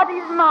 your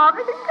party's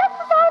marvelous. It's just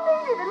as I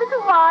needed. A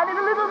little wine and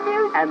a little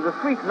music. And the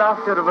sweet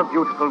laughter of a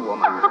beautiful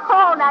woman.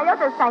 Oh, now you're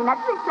just saying that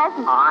to be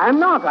pleasant. I'm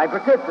not. I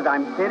protest that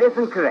I'm serious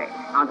and correct.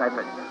 Aren't I,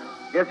 President?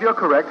 Yes, you're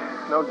correct.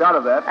 No doubt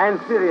of that. And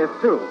serious,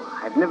 too.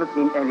 I've never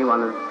seen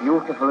anyone as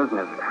beautiful as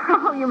Mildred.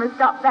 Oh, you must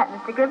stop that,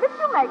 Mr. Griffith.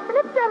 You make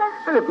Philip jealous.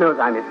 Philip knows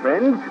I'm his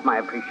friend. My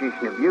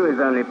appreciation of you is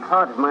only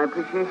part of my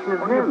appreciation of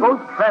You him.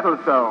 both prattle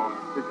so.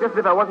 It's just as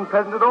if I wasn't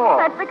present at all.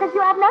 That's because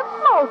you have no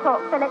small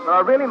talk, Philip. But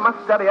I really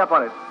must study up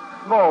on it.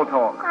 Small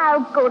talk.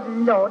 Oh, good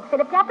Lord,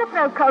 Philip. You have to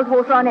throw cold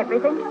water on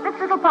everything. This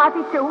little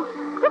party, too.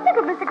 To think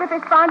of Mr.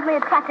 Griffith finds me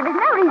attractive is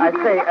no reason I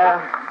to... say,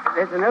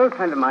 there's an old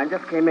friend of mine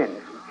just came in.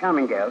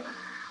 Charming girl.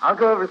 I'll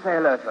go over and say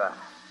hello to her.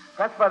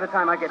 Perhaps by the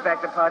time I get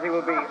back, the party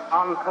will be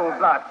on full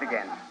blast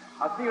again.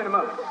 I'll see you in a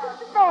moment.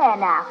 There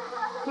now.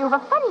 You've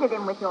offended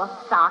him with your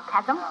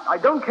sarcasm. I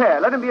don't care.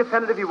 Let him be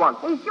offended if he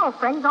wants. He's your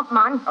friend, not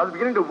mine. I was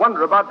beginning to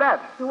wonder about that.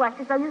 You act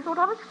as though you thought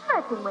I was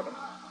flirting with him.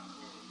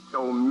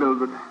 Oh,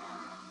 Mildred.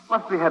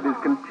 Must we have these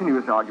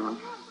continuous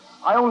arguments?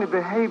 I only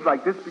behave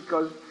like this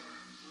because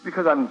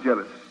I'm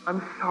jealous.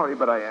 I'm sorry,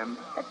 but I am.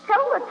 To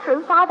tell the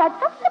truth, I've had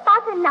just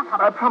about enough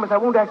of it. I promise I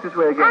won't act this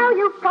way again. Now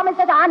you've promised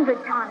it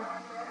 100 times.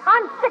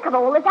 I'm sick of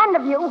all this and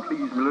of you.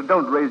 Please, Mildred,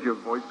 don't raise your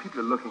voice. People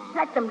are looking.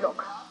 Let them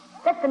look.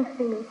 Let them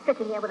see me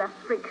sitting here with a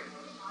freak.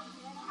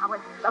 I was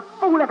a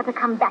fool ever to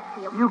come back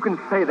to you. You can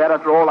say that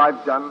after all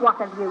I've done. What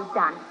have you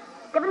done?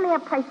 Given me a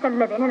place to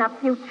live in and a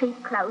few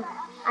cheap clothes.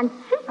 And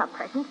cheaper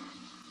presents?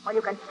 Well,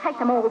 you can take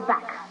them all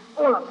back.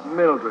 All of them.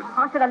 Mildred.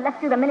 I should have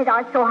left you the minute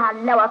I saw how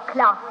lower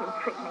class you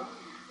treat me.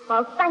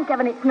 Well, thank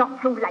heaven it's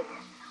not too late.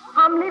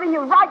 I'm leaving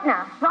you right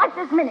now. Right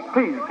this minute.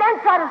 Please.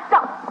 Don't try to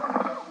stop.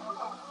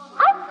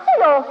 I see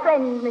your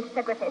friend,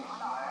 Mr. Griffith.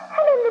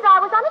 Tell him that I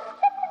was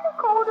unexpectedly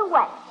called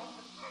away.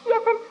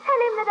 Yes, and tell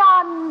him that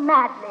I'm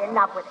madly in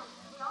love with him.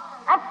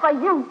 As for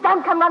you,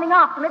 don't come running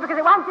after me because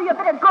it won't do you a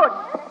bit of good.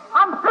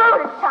 I'm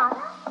through this time.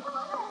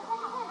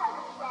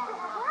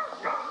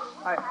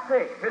 I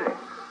say, Philip.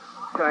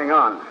 What's going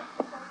on?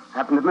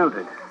 Happened to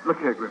Mildred. Look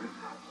here, Griffith.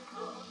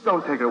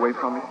 Don't take her away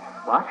from me.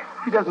 What?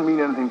 She doesn't mean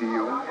anything to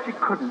you. She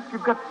couldn't.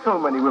 You've got so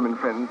many women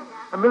friends.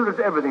 And Mildred's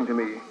everything to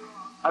me.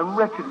 I'm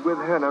wretched with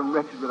her and I'm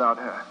wretched without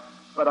her.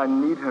 But I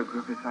need her,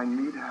 Griffith. I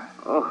need her.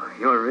 Oh,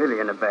 you're really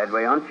in a bad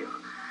way, aren't you?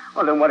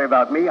 Well, don't worry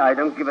about me. I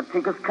don't give a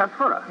tinker's cut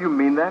for her. You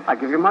mean that? I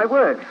give you my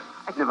word.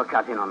 I'd never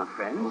cut in on a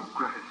friend. Oh,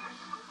 Griffith.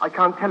 I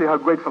can't tell you how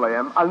grateful I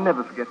am. I'll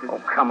never forget this. Oh,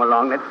 come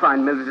along. Let's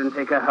find Mildred and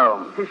take her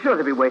home. She's sure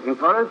to be waiting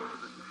for us.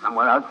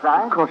 Somewhere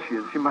outside. Of course she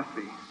is. She must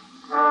be.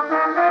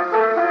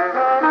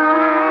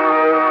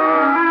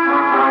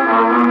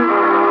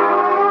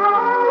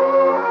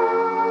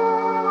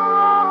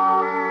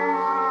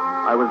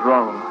 I was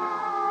wrong.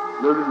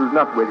 Mildred was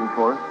not waiting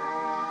for us.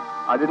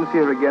 I didn't see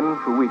her again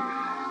for weeks.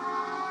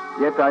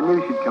 Yet I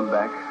knew she'd come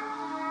back.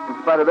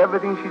 In spite of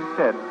everything she'd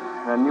said,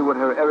 I knew what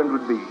her errand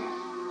would be.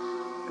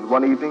 And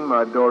one evening,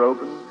 my door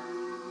opened,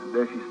 and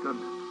there she stood.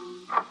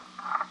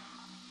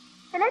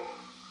 Philip,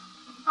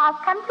 I've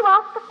come to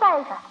ask a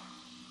favor.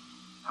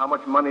 How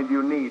much money do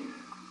you need?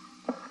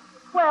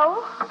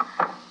 Well,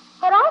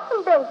 there are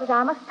some bills that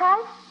I must pay.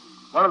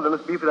 One of them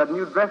must be for that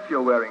new dress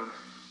you're wearing.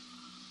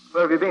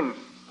 Where have you been?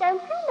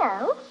 Don't you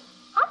know?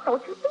 I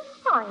thought you'd be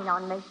spying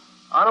on me.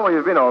 I know where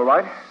you've been, all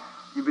right.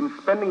 You've been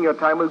spending your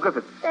time with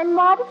Griffith. Then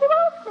why did you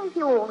ask me if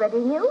you already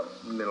knew?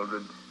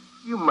 Mildred,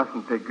 you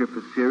mustn't take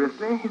Griffith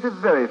seriously. He's a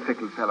very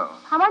fickle fellow.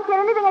 I won't hear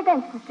anything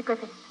against Mr.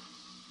 Griffith.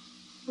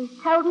 He's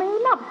told me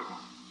he loves me.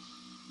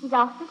 He's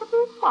asked me to be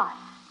his wife.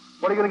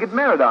 What are you going to get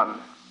married on?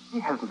 He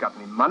hasn't got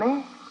any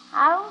money.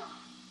 Oh,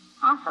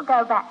 I shall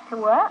go back to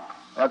work.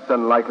 That's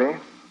unlikely.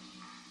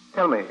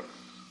 Tell me,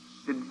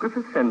 did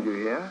Griffith send you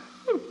here?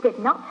 You did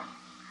not.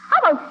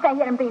 I won't stay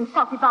here and be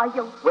insulted by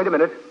you. Wait a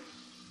minute.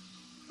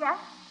 Yes?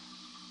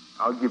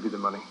 I'll give you the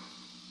money.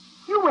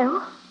 You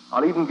will?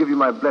 I'll even give you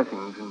my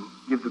blessings and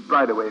give the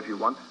bride away if you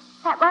want.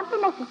 That won't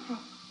be necessary.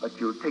 But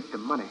you'll take the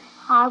money.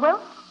 I will.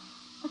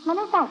 With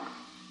many thanks.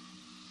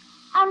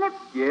 And if...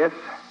 Yes?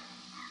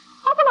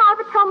 What will I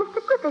ever tell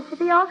Mr. Griffith if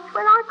he asks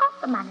where I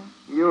got the money?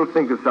 You'll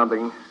think of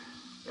something.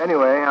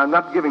 Anyway, I'm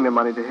not giving the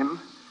money to him.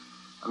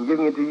 I'm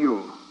giving it to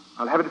you.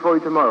 I'll have it for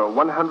you tomorrow,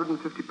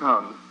 150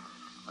 pounds.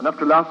 Enough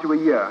to last you a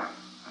year.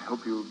 I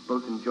hope you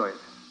both enjoy it.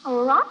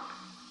 All right.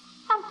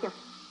 Thank you.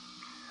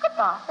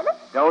 Goodbye, Philip.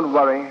 Don't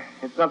worry.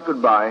 It's not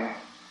goodbye.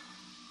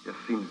 Just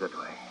seems that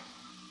way.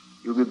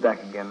 You'll be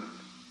back again.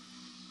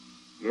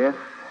 Yes,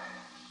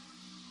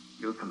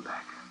 you'll come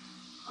back.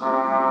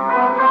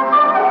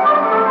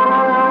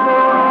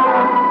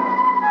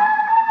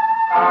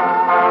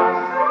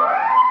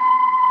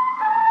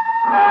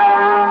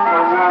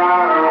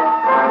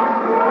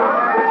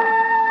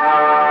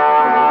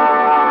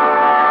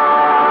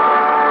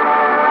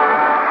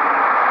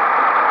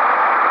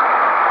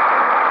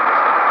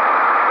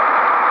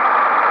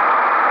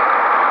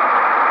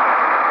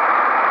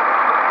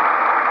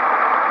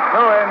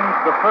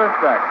 The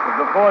first act of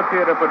the Ford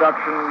Theater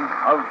production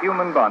of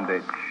Human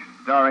Bondage,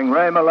 starring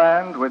Ray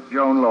Milland with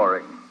Joan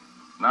Loring.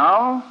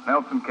 Now,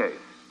 Nelson Case.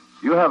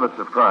 You have a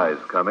surprise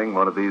coming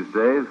one of these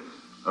days,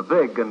 a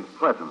big and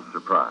pleasant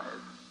surprise.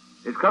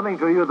 It's coming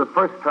to you the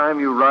first time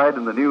you ride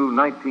in the new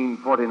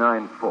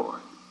 1949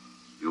 Ford.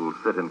 You'll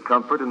sit in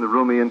comfort in the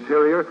roomy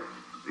interior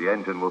The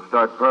engine will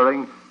start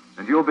purring,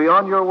 and you'll be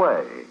on your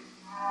way.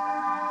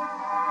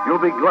 You'll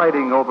be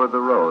gliding over the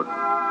road,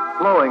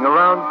 flowing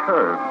around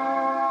curves,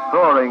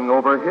 soaring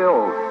over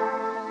hills,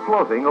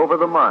 floating over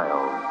the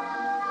miles.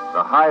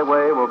 The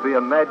highway will be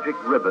a magic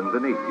ribbon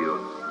beneath you.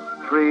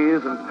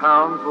 Trees and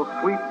towns will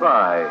sweep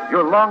by.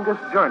 Your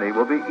longest journey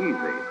will be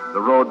easy.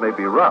 The road may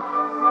be rough,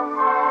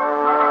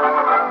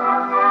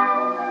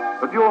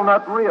 but you will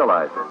not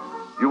realize it.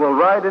 You will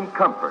ride in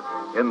comfort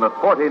in the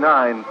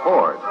 49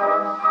 Ford.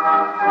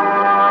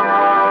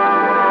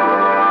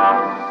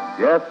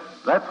 Yes,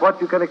 that's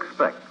what you can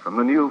expect from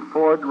the new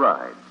Ford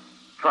Ride.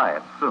 Try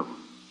it soon.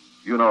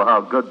 You know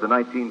how good the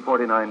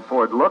 1949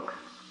 Ford looks.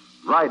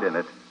 Ride in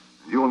it,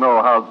 and you'll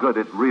know how good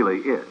it really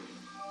is.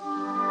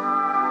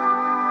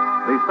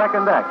 The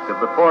second act of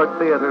the Ford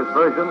Theater's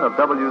version of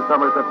W.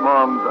 Somerset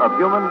Maugham's Of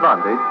Human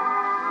Bondage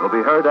will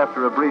be heard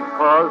after a brief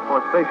pause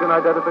for station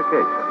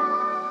identification.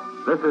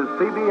 This is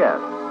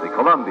CBS, the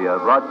Columbia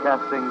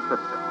Broadcasting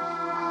System.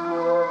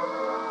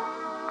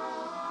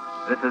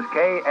 This is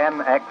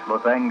KNX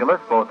Los Angeles,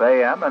 both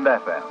AM and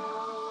FM.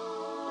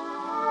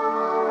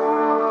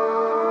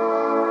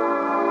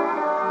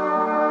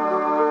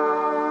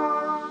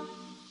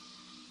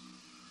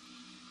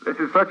 This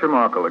is Fletcher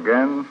Markle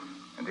again,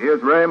 and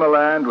here's Ray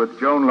Milland with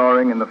Joan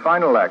Loring in the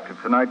final act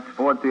of tonight's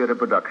Ford Theater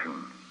production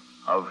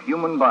of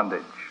Human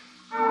Bondage.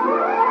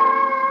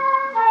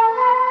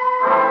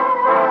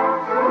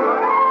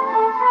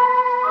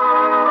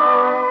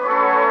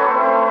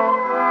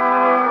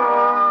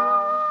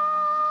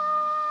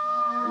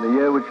 In the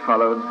year which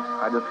followed,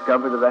 I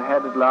discovered that I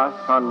had at last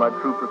found my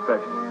true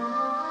profession.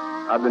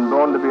 I'd been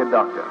born to be a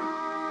doctor.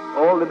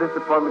 All the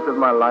disappointments of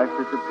my life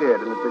disappeared,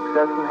 and the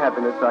success and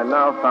happiness I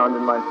now found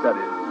in my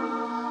studies.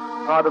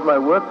 Part of my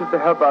work was to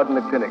help out in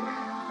the clinic,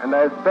 and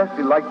I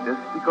especially liked this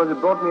because it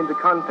brought me into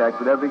contact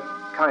with every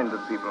kind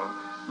of people,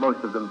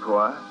 most of them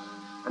poor.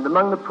 And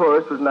among the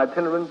poorest was an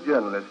itinerant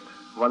journalist,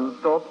 one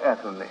Thorpe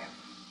Athelney.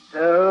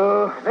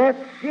 So, that's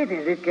it,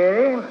 is it,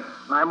 Carey?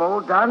 I'm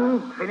all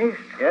done, finished?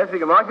 Yes, we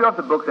can mark you off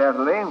the books,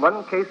 Athelney.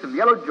 One case of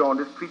yellow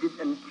jaundice treated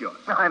and cured.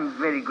 I'm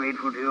very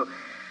grateful to you.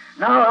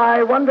 Now,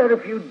 I wonder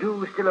if you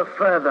do still a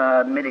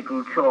further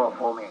medical chore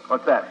for me.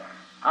 What's that?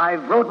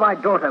 I've brought my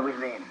daughter with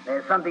me.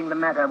 There's something the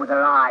matter with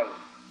her eye.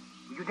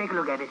 Will you take a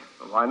look at it?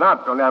 Well, why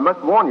not? Only I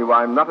must warn you,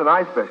 I'm not an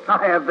eye specialist.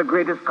 I have the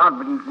greatest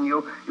confidence in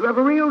you. You have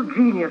a real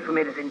genius for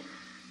medicine.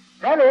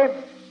 Sally!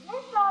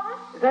 Yes, Father?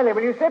 Sally,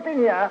 will you step in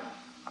here?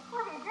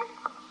 What is it?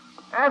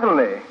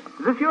 Athelney,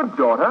 is this your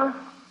daughter?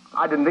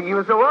 I didn't think you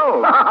were so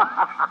old.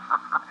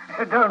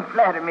 Don't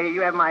flatter me.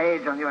 You have my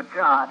age on your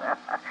chart.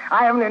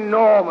 I have an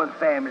enormous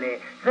family.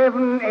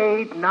 7,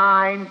 8,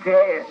 9, 10.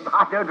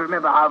 I don't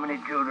remember how many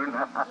children.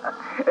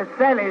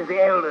 Sally's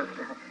the eldest.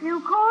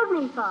 You called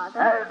me,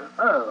 Father.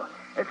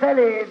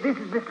 Sally, this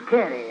is Mr.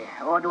 Carey.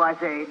 Or do I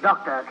say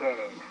Dr.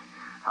 Carey?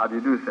 How do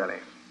you do, Sally?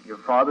 Your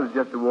father's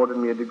just awarded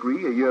me a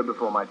degree a year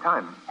before my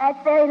time.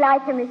 That's very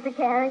like him, Mr.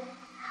 Carey.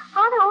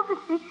 Father also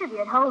speaks of you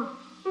at home.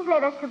 He's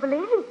led us to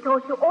believe he's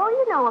taught you all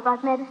you know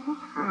about medicine.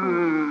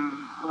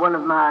 One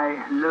of my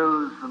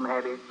loathsome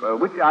habits. Well,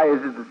 which eye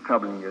is it that's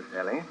troubling you,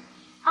 Sally?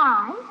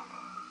 I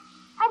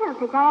don't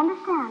think I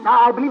understand.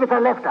 I believe it's her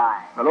left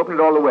eye. I'll open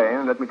it all the way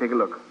and let me take a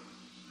look.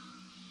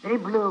 Very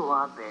blue,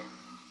 aren't they?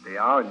 They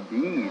are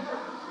indeed.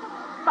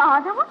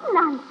 Father, what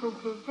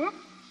nonsense is this?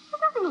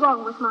 There's nothing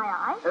wrong with my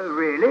eye.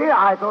 Really?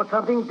 I thought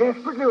something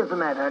desperately was the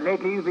matter.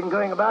 Lately you've been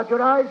going about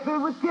your eyes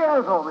filled with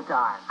tears all the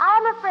time.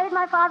 I'm afraid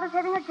my father's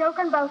having a joke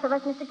on both of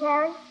us, Mr.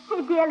 Carey.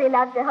 He dearly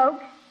loves to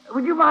hoax.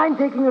 Would you mind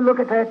taking a look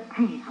at her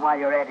teeth while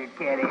you're at it,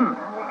 Carey?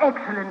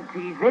 Excellent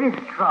teeth, very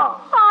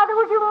strong. Father,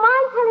 would you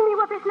mind telling me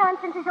what this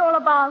nonsense is all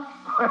about?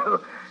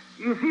 Well,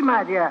 you see,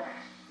 my dear,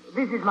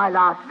 this is my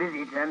last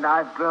visit, and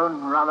I've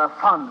grown rather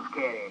fond of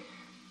Carey.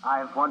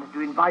 I've wanted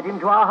to invite him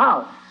to our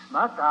house,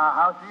 but our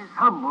house is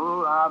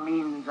humble, our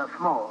means are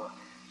small.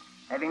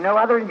 Having no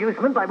other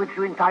inducement by which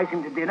to entice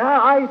him to dinner,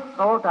 I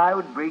thought I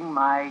would bring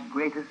my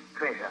greatest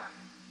treasure.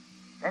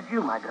 That's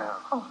you, my girl.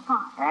 Oh,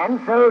 Father. And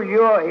so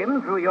lure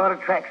him through your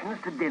attractions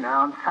to dinner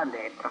on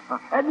Sunday.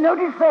 And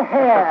notice the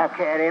hair,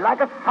 Carey, like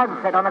a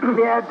sunset on a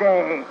clear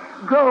day.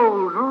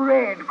 Gold,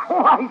 red,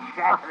 quite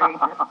shattering.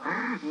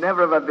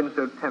 Never have I been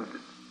so tempted,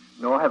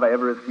 nor have I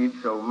ever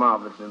received so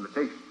marvelous an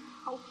invitation.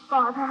 Oh,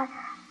 Father,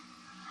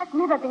 I've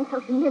never been so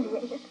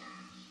humiliated.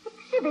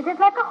 Exhibited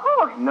like a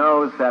horse.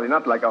 No, Sally,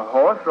 not like a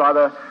horse,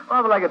 rather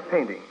like a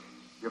painting.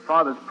 Your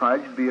father's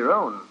pride should be your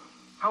own.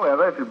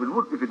 However, if it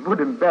would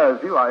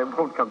embarrass you, I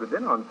won't come to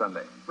dinner on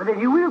Sunday. But then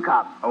you will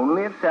come.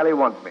 Only if Sally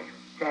wants me.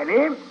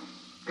 Sally,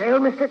 tell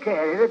Mr.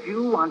 Carey that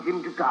you want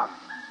him to come.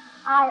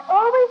 I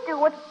always do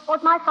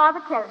what my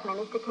father tells me,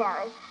 Mr.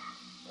 Carey.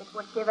 It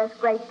would give us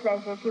great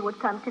pleasure if you would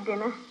come to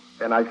dinner.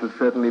 Then I shall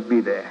certainly be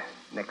there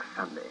next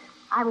Sunday.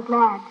 I'm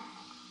glad.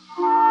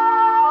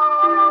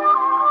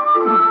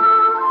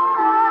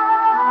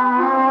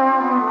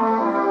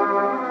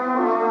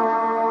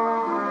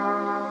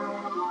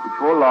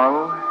 Before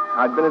long,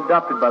 I'd been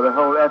adopted by the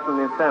whole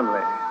Athelney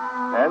family,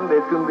 and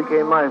they soon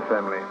became my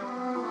family.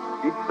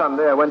 Each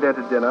Sunday I went there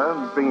to dinner,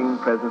 bringing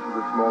presents for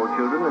the small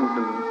children and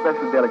some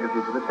special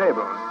delicacies to the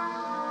table.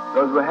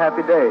 Those were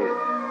happy days,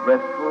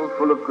 restful,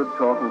 full of good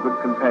talk and good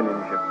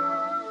companionship.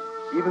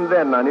 Even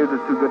then, I knew it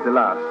was too good to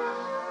last.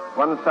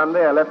 One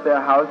Sunday, I left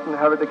their house and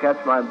hurried to catch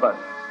my bus.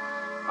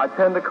 I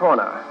turned the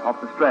corner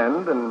off the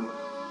Strand, and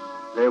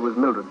there was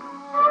Mildred.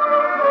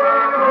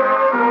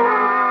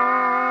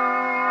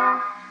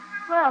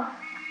 Well,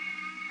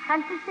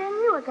 fancy seeing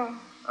you again.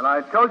 And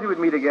I told you we'd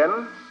meet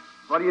again.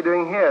 What are you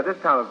doing here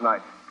this time of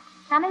night?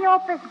 None of your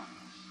business.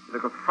 You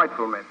look a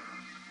frightful mess.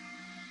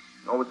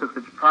 You always took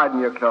such pride in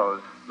your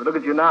clothes. But look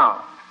at you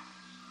now.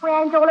 We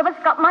ain't all of us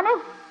got money.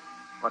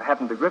 What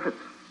happened to Griffiths?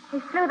 He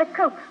flew the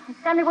coop. His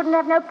family wouldn't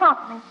have no part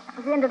in me. That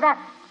was the end of that.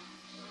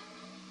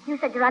 You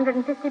said your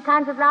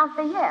 £150 would last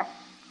a year.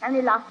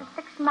 Only lasted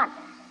 6 months.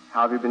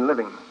 How have you been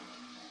living?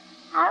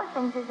 Oh,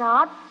 things is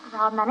hard, but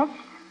I'll manage.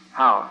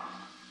 How?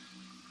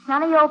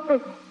 None of your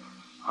business.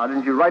 Why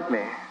didn't you write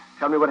me?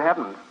 Tell me what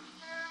happened.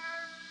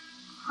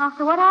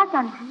 After what I've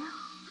done to you.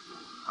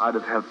 I'd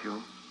have helped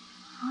you.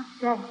 I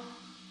say,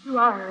 you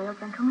are a real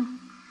gentleman.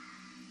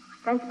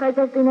 I don't suppose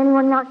there's been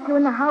anyone like you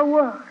in the whole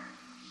world.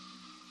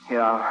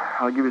 Here,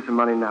 I'll give you some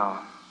money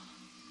now.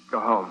 Go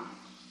home.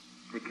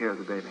 Take care of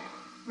the baby.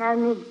 No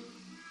need.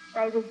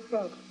 Baby's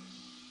dead.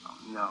 Oh,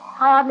 no.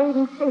 I hardly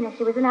even seen her.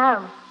 She was in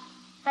home.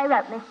 They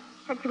wrote me.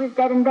 Said she was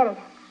dead and buried.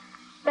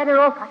 Better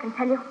off, I can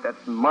tell you.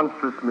 That's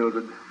monstrous,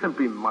 Mildred.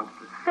 Simply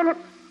monstrous. Philip,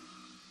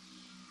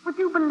 would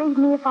you believe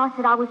me if I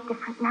said I was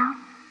different now?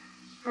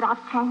 That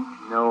I've changed?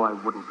 No, I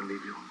wouldn't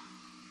believe you.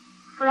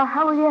 For a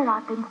whole year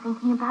I've been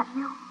thinking about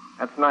you.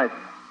 That's nice.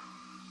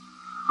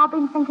 I've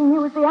been thinking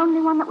you was the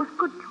only one that was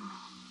good to me.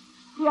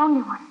 The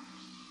only one.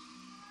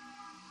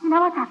 You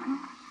know what happened?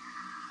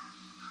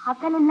 I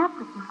fell in love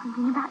with you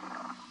thinking about you.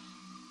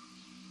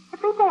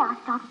 Every day I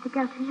started to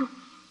go to you,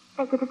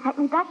 begged you to take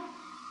me back.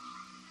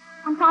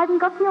 Once I even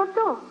got to your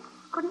door.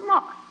 Couldn't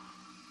knock.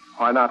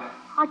 Why not?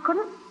 I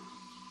couldn't.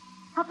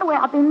 Not the way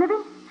I've been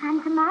living.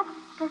 Hand to mouth,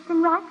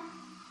 dressing right.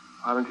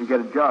 Why don't you get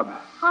a job?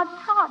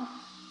 I've tried.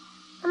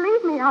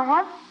 Believe me, I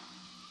have.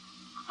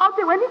 I'll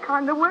do any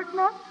kind of work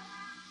now.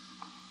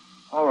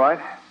 All right.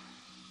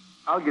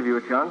 I'll give you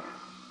a chance.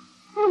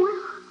 You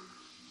will.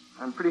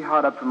 I'm pretty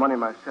hard up for money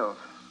myself.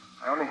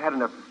 I only had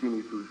enough to see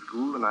me through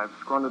school, and I've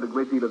squandered a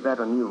great deal of that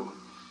on you.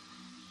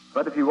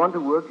 But if you want to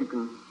work, you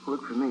can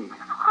work for me.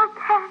 I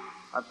can't.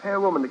 I pay a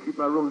woman to keep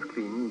my rooms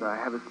clean, and I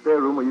have a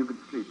spare room where you could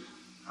sleep.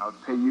 I'll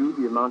pay you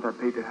the amount I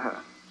pay to her.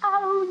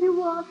 Oh,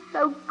 you are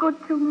so good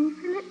to me,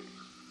 Philip.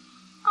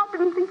 I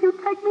didn't think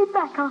you'd take me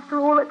back after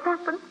all that's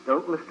happened.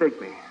 Don't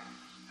mistake me.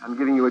 I'm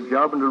giving you a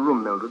job and a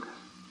room, Mildred.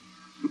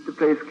 Keep the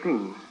place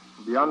clean.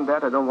 Beyond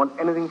that, I don't want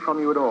anything from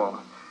you at all.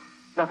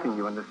 Nothing,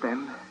 you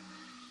understand?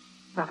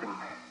 Nothing.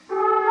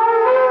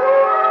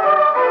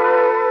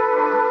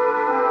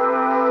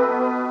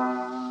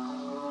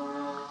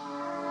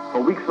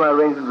 For weeks, my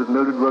arrangements with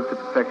Mildred worked to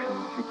perfection.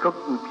 She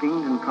cooked and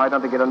cleaned and tried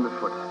not to get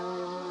underfoot.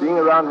 Being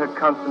around her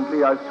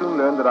constantly, I soon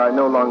learned that I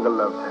no longer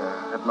loved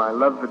her, that my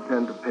love had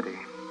turned to pity.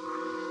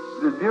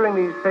 It was during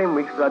these same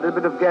weeks that I did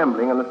a bit of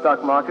gambling on the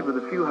stock market with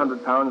a few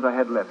 £100 I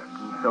had left,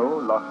 and so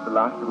lost the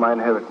last of my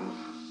inheritance.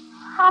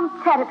 I'm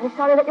terribly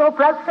sorry that you're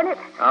broke, Philip.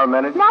 I'll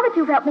manage. Now that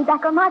you've helped me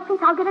back on my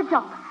feet, I'll get a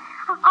job.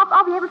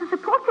 I'll be able to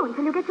support you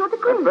until you get your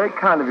degree. That's very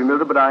kind of you,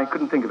 Mildred, but I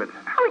couldn't think of it.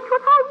 Oh, it's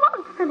what I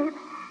want, Philip.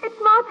 It's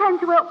my turn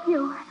to help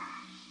you.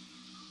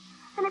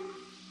 Philip,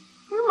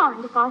 do you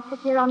mind if I sit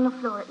here on the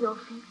floor at your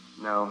feet?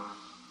 No.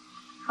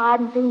 If I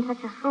hadn't been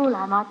such a fool,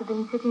 I might have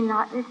been sitting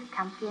like this,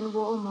 comfy and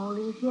warm all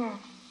these years.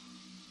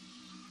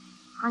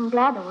 I'm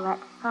glad all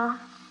that's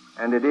past.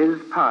 And it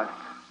is past.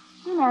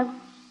 You know,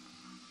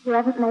 you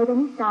haven't made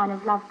any sign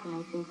of love to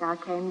me since I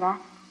came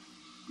back.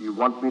 You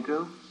want me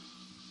to?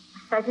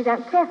 I suppose you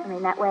don't care for me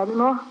in that way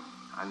anymore.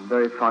 I'm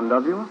very fond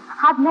of you.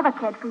 I've never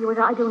cared for you as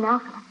I do now,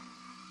 Philip.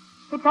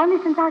 It's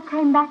only since I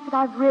came back that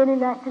I've really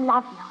learnt to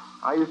love you.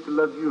 I used to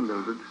love you,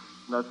 Mildred,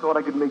 and I thought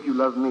I could make you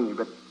love me,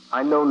 but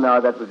I know now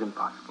that was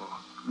impossible.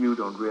 You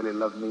don't really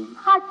love me.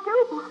 I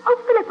do.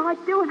 Oh, Philip,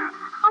 I do. And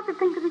I should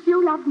think that if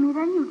you loved me,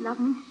 then you'd love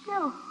me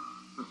still.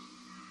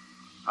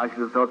 I should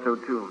have thought so,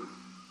 too.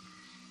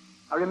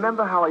 I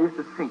remember how I used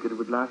to think it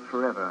would last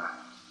forever.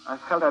 I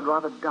felt I'd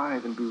rather die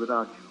than be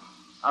without you.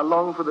 I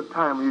longed for the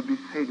time when you'd be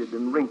faded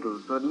and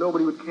wrinkled so that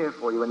nobody would care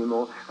for you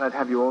anymore and I'd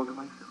have you all to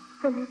myself.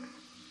 Philip,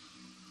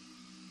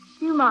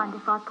 do you mind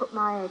if I put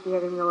my head here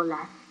in your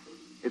lap?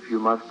 If you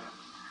must.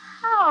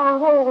 Oh,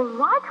 all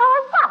right,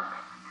 I won't.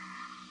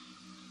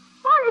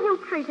 Why are you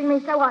treating me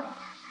so honest?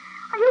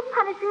 Are you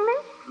punishing me?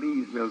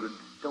 Please, Mildred,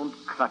 don't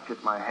clutch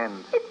at my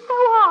hand. It's so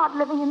hard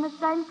living in the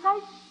same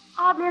place.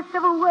 Hardly a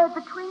civil word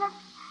between us.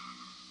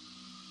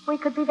 We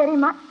could be very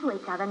much to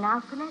each other now,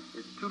 Philip.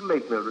 It's too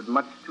late, Mildred,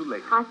 much too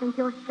late. I think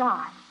you're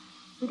shy.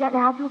 You don't know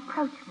how to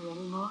approach me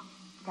anymore,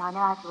 but I know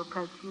how to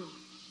approach you.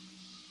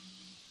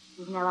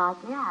 You've no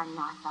idea how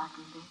nice I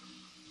can be.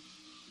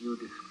 You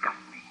disgust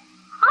me.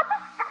 I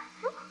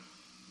disgust you?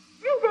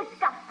 You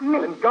disgust me.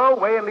 Then go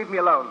away and leave me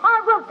alone.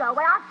 I will go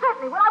away. I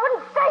certainly will. I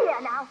wouldn't stay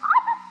here now. I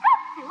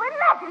disgust you.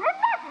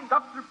 Imagine.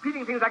 Stop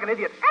repeating things like an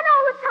idiot. And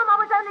all the time I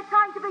was only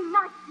trying to be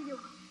nice to you.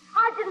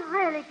 I didn't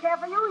really care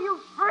for you,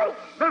 you freak.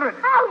 Mildred.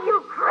 Oh,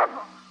 you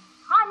cripple.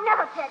 I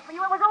never cared for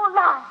you. It was all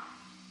lies.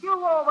 You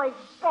always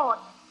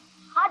bored me.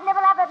 I'd never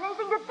have had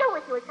anything to do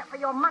with you except for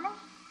your money.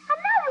 And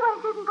now you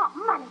ain't even got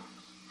money.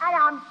 And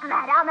I'm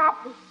glad, I'm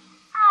happy.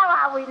 Oh,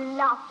 how we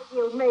laughed at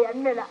you, me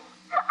and Miller.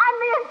 And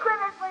me and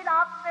Griffiths, we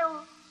laughed too.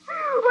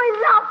 We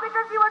laughed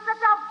because you were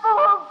such a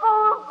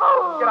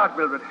fool. Get out,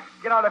 Mildred.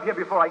 Get out of here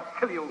before I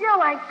kill you. You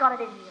ain't got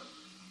it in you.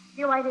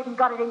 You ain't even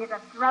got it in you to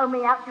throw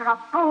me out. You're a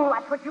fool.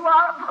 That's what you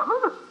are, a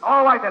fool.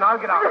 All right, then. I'll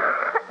get out.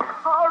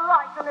 All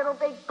right, the little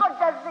big. Good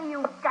to see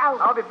you go.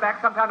 I'll be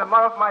back sometime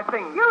tomorrow for my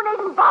things. You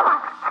needn't bother.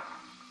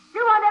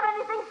 You won't have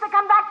any things to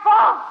come back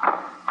for.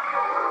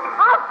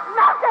 I'll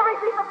smash every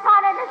piece of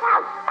china in this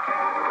house.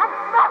 And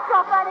smash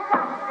your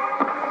furniture.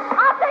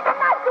 I'll take a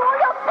knife to all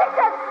your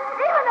pictures,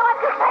 even though I've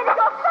just painted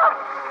your stuff.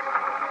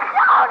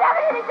 You won't have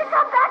anything to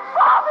come back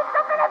for, Mr.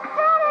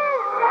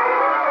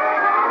 Minnesota.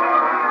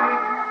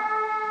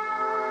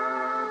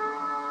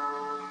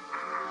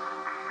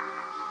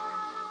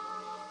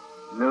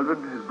 Mildred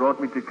has brought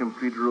me to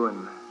complete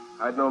ruin.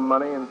 I had no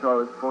money, and so I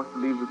was forced to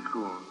leave the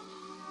school.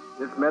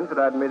 This meant that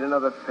I'd made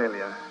another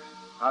failure.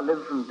 I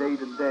lived from day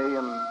to day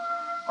on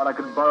what I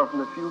could borrow from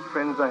the few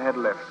friends I had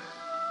left.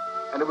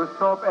 And it was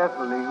Thorpe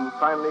Athelney who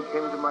finally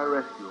came to my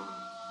rescue.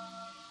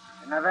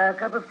 Another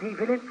cup of tea,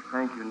 Philip?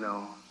 Thank you,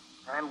 no.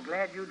 I'm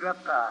glad you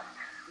dropped past.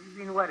 We've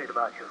been worried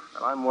about you.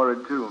 Well, I'm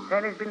worried, too.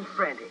 Sally's been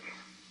frantic.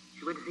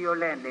 She went to see your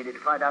landlady to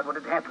find out what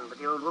had happened, but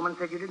the old woman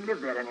said you didn't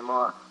live there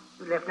anymore.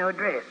 You left no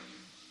address.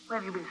 Where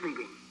have you been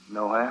sleeping?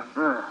 Nowhere.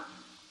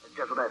 That's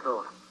just what I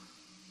thought.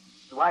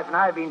 Your wife and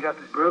I have been just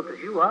as broke as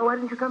you are. Why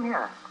didn't you come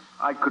here?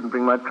 I couldn't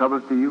bring my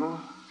troubles to you.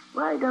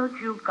 Why don't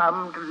you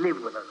come to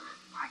live with us?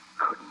 I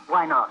couldn't.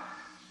 Why not?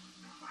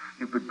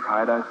 Stupid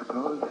pride, I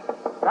suppose.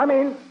 Come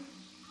in.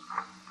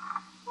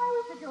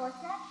 Why was the door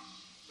shut?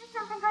 There's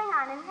something going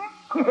on in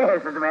here.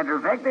 Yes, as a matter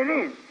of fact, there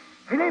is.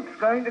 Philip's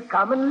going to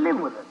come and live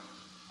with us.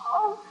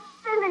 Oh,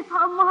 Philip,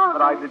 how marvelous.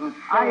 But I didn't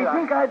say I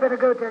think I'd better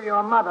go tell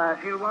your mother.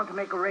 She'll want to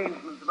make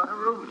arrangements about a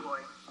room for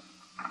you.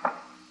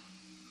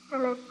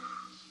 Philip,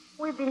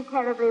 we've been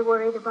terribly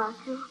worried about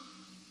you.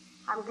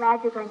 I'm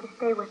glad you're going to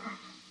stay with us.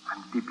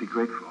 I'm deeply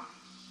grateful.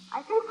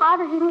 I think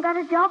Father's even got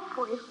a job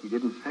for you. He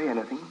didn't say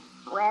anything.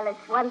 Well,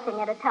 it's one thing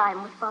at a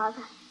time with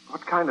Father.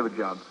 What kind of a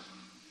job?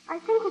 I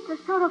think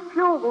it's a sort of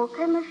floor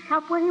walker in the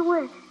shop where he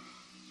works.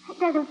 It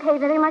doesn't pay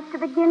very much to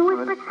begin with,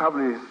 Well, but... it'd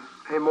probably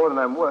pay more than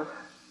I'm worth.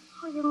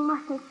 Oh, you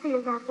mustn't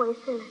feel that way,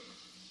 Philip.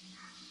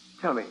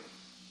 Tell me,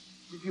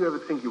 did you ever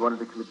think you wanted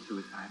to commit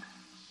suicide?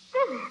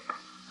 Philip!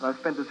 Well, I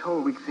spent this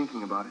whole week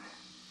thinking about it.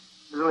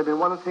 There's only been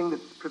one thing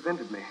that's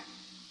prevented me.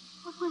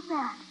 What was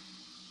that?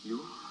 You?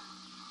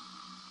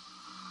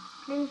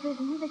 Pleases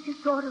me that you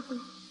thought of me.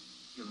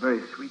 You're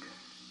very sweet.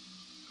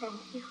 Thank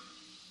you.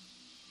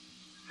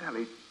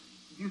 Sally,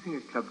 do you think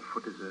a club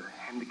foot is a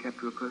handicap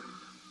to a person?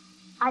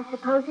 I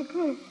suppose it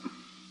is.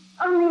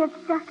 Only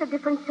it's just a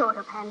different sort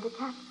of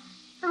handicap.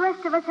 The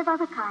rest of us have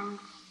other kinds.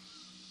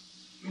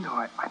 You know,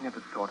 I never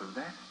thought of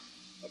that.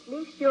 At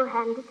least your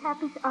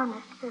handicap is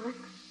honest, Philip.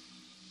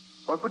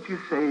 What would you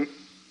say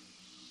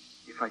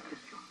if I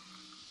kissed you?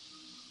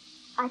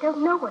 I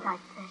don't know what I'd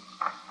say.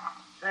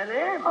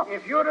 Sally,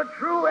 if you're a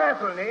true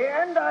Athelney,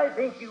 and I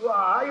think you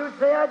are, you'd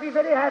say I'd be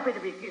very happy to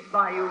be kissed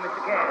by you,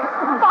 Mr. Carey.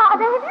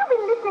 Father, have you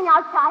been listening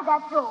outside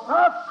that door?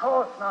 Of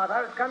course not.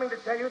 I was coming to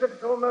tell you that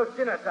it's almost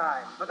dinner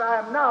time. But I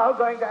am now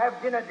going to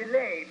have dinner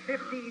delayed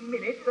 15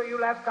 minutes, so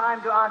you'll have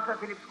time to answer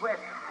Philip's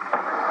question.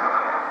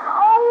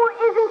 Oh,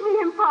 isn't he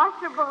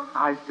impossible?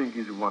 I think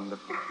he's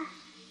wonderful.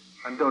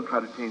 And don't try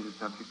to change the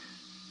subject.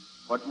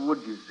 What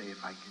would you say if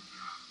I kissed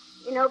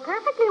you? You know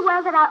perfectly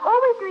well that I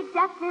always do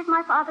exactly as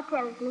my father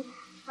tells me,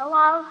 so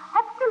I'll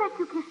have to let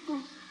you kiss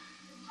me.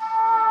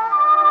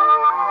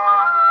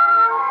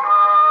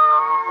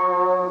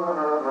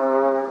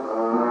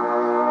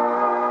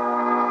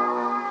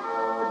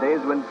 The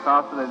days went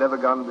faster than they'd ever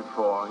gone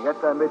before, yet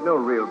I made no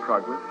real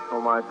progress,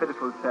 for my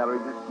pitiful salary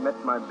just met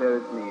my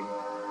barest needs.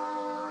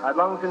 I'd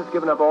long since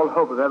given up all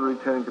hope of ever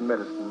returning to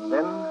medicine.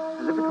 Then,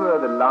 as if it were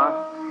the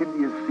last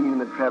hideous scene in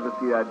the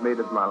travesty I'd made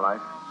of my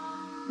life,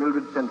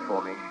 Mildred sent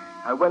for me.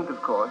 I went,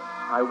 of course.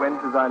 I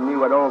went as I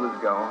knew I'd always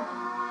go,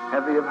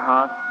 heavy of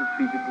heart,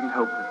 defeated and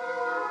hopeless.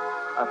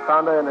 I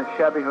found her in a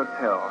shabby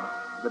hotel,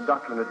 the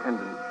doctor in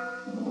attendance.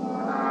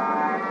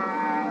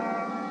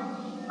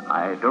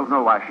 I don't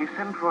know why she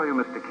sent for you,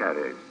 Mr.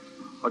 Carey.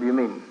 What do you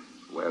mean?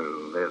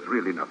 Well, there's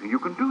really nothing you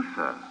can do,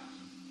 sir.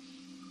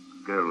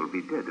 The girl will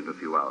be dead in a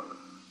few hours.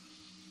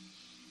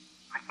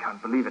 I can't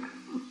believe it.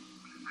 Since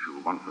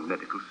you're once a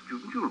medical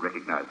student, you'll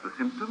recognize the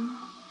symptoms.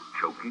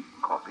 Choking,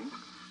 coughing,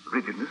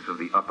 rigidness of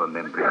the upper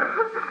membrane.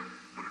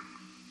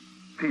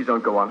 Please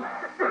don't go on.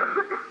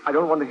 I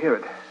don't want to hear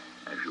it.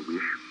 As you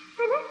wish.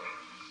 Philip?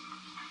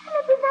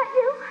 Philip, is that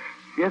you?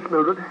 Yes,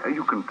 Mildred?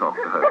 You can talk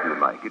to her if you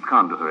like. It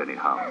can't do her any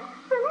harm.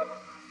 Philip?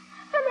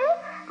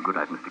 Philip? Good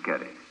night, Mr.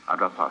 Carey. I'll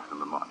drop past in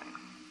the morning.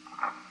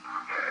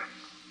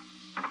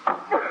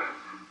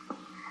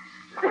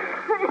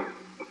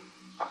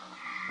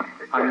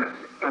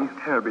 I'm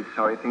terribly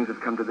sorry things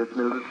have come to this,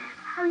 Mildred.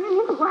 Oh, you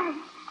needn't worry.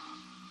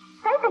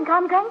 They think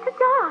I'm going to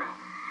die.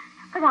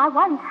 But I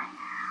won't.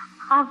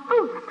 I'll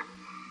boost.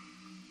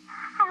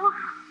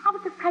 I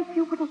was afraid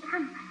you wouldn't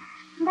come.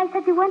 And they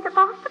said you weren't at the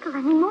hospital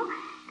anymore.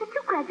 Did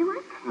you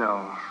graduate?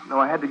 No,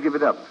 I had to give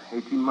it up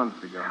 18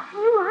 months ago. You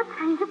are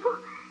changeable.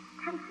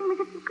 Can't seem as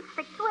if you could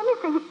stick to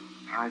anything.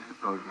 I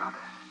suppose not.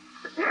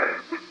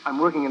 I'm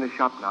working in a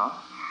shop now.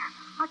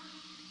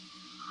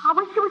 I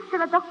wish you were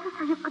still a doctor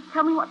so you could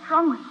tell me what's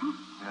wrong with me.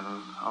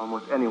 Well,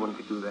 almost anyone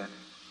could do that.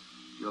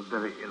 You're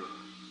very ill.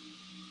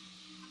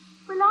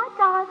 Will I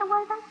die the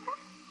way they say?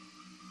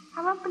 I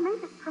won't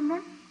believe it from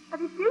them. But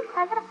if you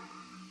say it...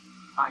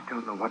 I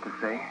don't know what to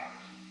say.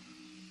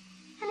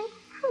 And it's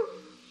true.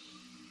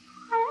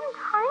 I am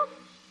dying.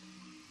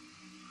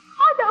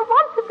 I don't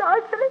want to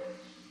die, Philip.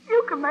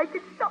 You can make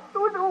it stop.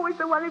 There was always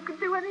the one who could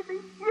do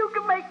anything. You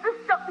can make this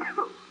stop.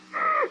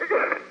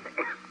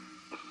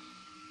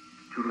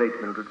 Too late,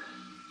 Mildred.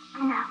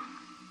 No.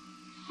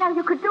 No,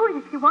 you could do it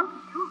if you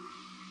wanted to.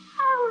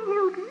 Oh,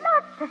 you'd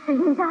love to see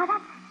me die.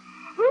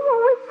 You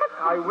always said...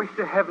 I wish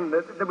to heaven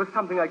that there was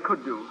something I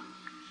could do.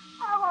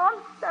 Oh,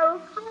 I'm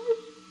so afraid.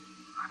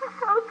 I'm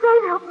so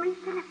afraid. Help me,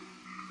 Philip.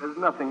 There's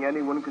nothing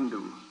anyone can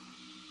do.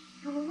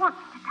 You want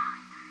me to die.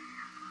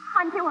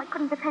 I knew I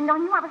couldn't depend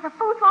on you. I was a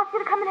fool to ask you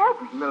to come and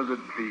help me. Mildred,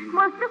 please.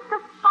 Well, just to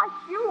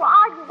spite you,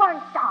 I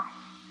won't die.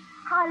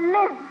 I'll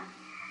live.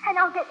 And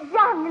I'll get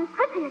young and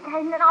pretty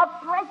again, and I'll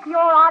break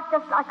your heart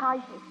just like I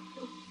used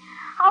to.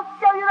 I'll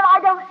show you that I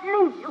don't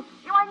leave you.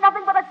 You ain't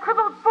nothing but a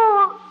crippled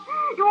fool.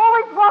 You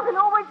always was and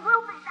always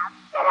will be. Now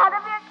get out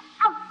of here.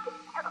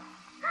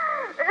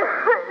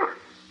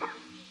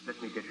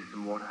 Let me get you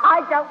some water.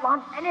 I don't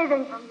want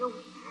anything from you.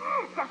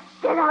 Just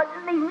get out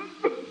and leave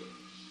me.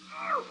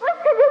 When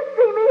till you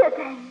see me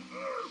again?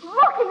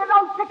 Walking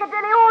along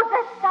Piccadilly all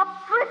dressed up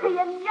pretty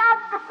and young.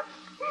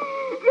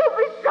 You'll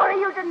be sorry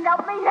you didn't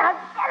help me now.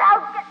 Get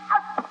out, get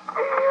out.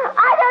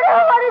 I don't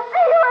ever want to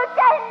see you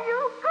again, you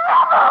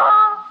cripple.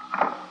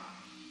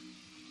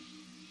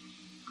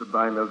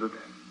 Goodbye, Mildred.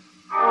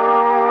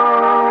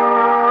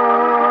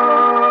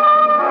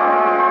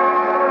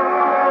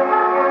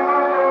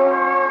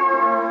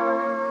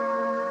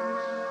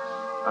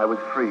 I was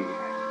free.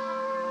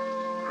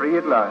 Free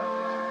at last.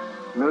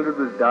 Mildred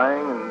was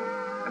dying,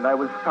 and I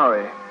was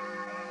sorry.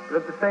 But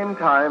at the same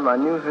time, I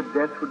knew her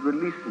death would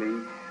release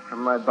me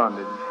from my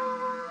bondage.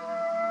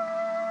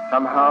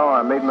 Somehow,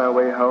 I made my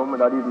way home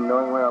without even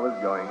knowing where I was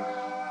going.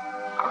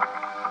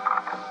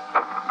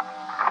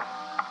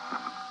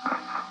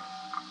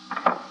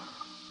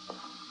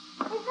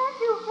 Is that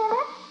you,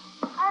 Philip?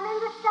 I'm in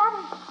the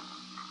study.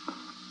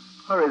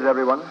 Where is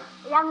everyone?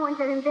 The young ones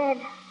are in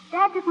bed.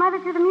 Dad took Mother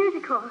to the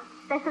music hall.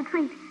 Special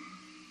treat.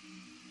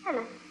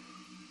 Philip,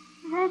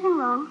 is anything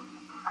wrong?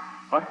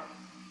 What?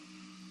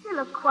 You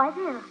look quite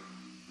ill.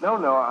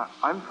 No,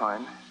 I'm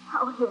fine.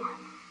 Oh, here.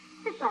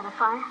 Sit by the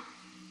fire.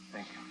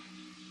 Thank you.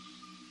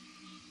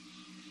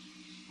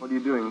 What are you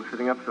doing,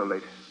 sitting up so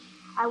late?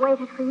 I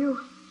waited for you.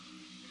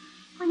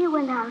 When you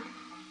went out,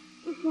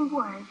 you seemed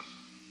worried.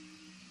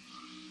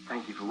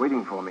 Thank you for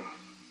waiting for me.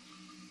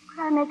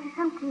 Could I make you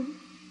some tea?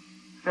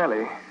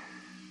 Sally,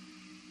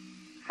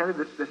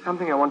 there's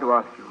something I want to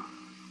ask you.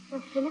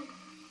 Yes, Philip?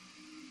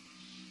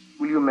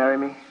 Will you marry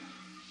me?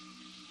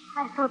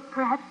 I thought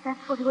perhaps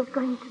that's what it was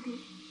going to be.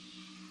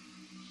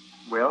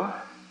 Well?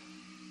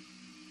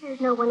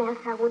 There's no one else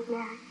I would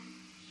marry.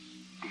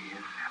 Dear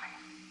Sally.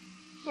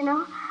 You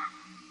know,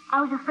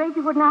 I was afraid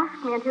you wouldn't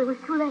ask me until it was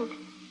too late.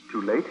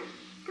 Too late?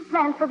 To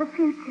plan for the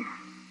future.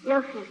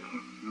 Your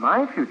future.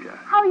 My future?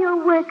 How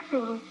you'll work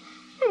things.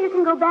 So you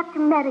can go back to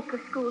medical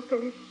school,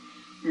 Philip.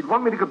 You'd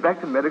want me to go back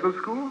to medical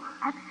school?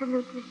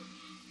 Absolutely.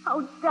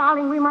 Oh,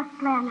 darling, we must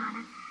plan on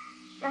it.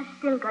 You're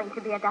still going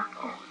to be a doctor.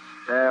 Oh,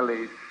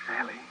 Sally.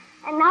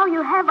 And now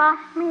you have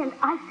asked me, and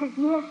I said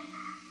yes.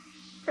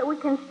 So we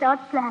can start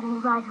planning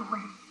right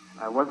away.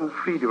 I wasn't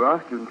free to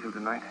ask you until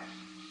tonight.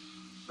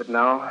 But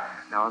now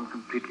I'm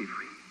completely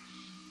free.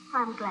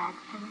 I'm glad,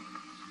 Philip.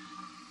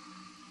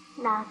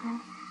 Now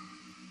then,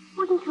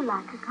 wouldn't you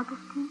like a cup of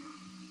tea?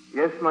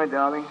 Yes, my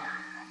darling.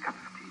 A cup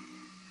of tea.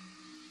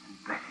 And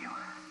bless you.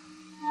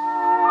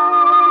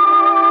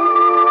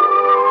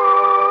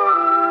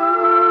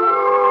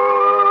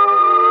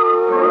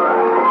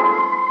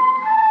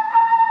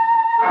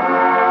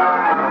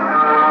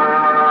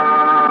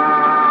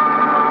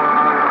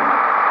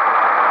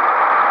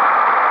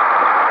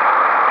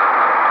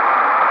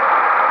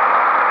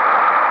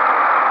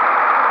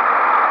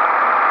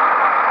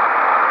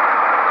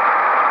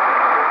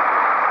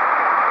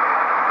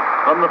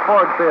 From the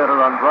Ford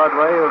Theater on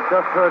Broadway, you've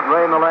just heard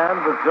Ray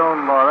Milland with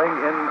Joan Loring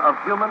in Of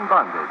Human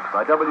Bondage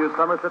by W.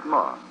 Somerset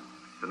Maugham.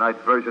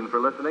 Tonight's version for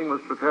listening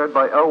was prepared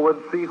by Elwood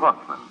C.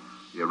 Hoffman.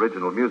 The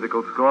original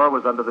musical score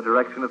was under the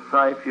direction of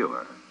Cy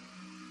Feuer.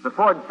 The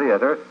Ford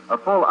Theater, a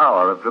full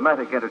hour of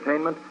dramatic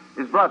entertainment,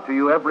 is brought to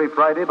you every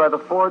Friday by the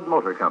Ford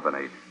Motor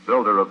Company,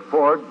 builder of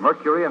Ford,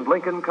 Mercury, and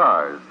Lincoln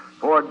cars,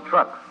 Ford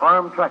trucks,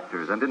 farm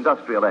tractors, and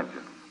industrial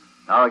engines.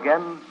 Now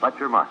again,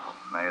 Fletcher Marshall.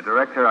 May a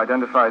director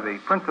identify the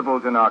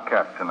principals in our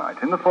cast tonight?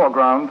 In the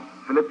foreground,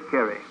 Philip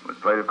Carey was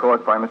played, of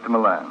course, by Mr.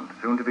 Milland,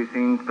 soon to be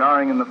seen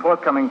starring in the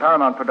forthcoming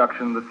Paramount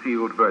production, The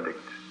Sealed Verdict.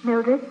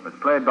 Mildred. Was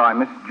played by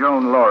Miss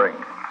Joan Loring.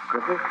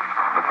 Griffith.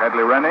 Was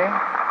Hedley Rennie.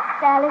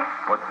 Sally.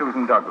 Was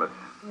Susan Douglas.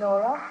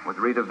 Nora. Was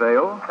Rita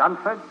Vale.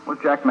 Dunford. Was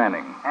Jack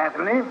Manning.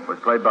 Anthony. Was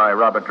played by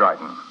Robert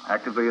Dryden.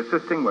 Actively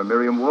assisting were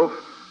Miriam Wolfe,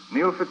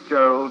 Neil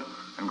Fitzgerald,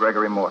 and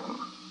Gregory Morton.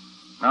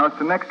 Now it's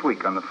to next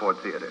week on the Ford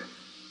Theater.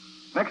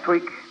 Next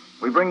week,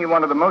 we bring you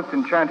one of the most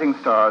enchanting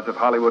stars of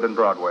Hollywood and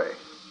Broadway,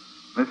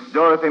 Miss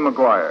Dorothy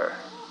McGuire.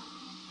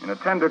 In a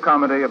tender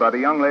comedy about a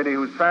young lady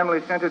whose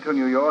family sent her to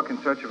New York in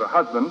search of a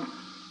husband,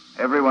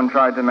 everyone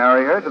tried to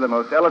marry her to the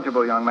most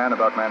eligible young man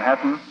about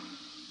Manhattan,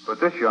 but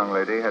this young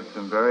lady had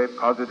some very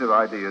positive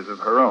ideas of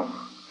her own.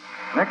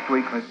 Next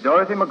week, Miss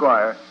Dorothy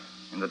McGuire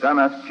in The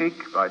Damask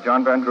Cheek by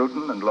John Van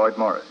Druten and Lloyd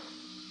Morris.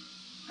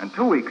 And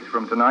 2 weeks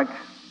from tonight,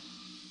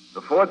 the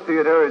Ford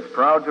Theater is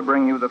proud to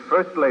bring you the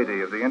First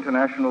Lady of the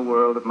international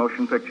world of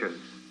motion pictures,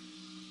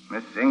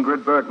 Miss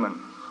Ingrid Bergman,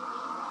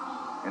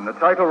 in the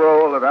title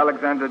role of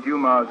Alexander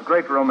Dumas'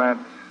 great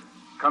romance,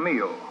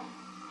 Camille.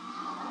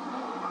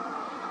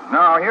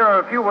 Now, here are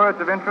a few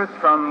words of interest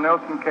from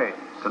Nelson Case.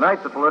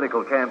 Tonight, the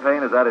political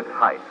campaign is at its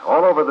height.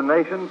 All over the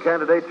nation,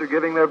 candidates are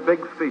giving their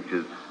big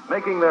speeches,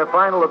 making their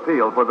final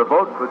appeal for the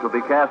votes which will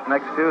be cast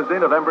next Tuesday,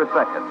 November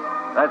 2nd.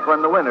 That's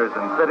when the winners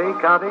in city,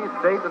 county,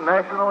 state, and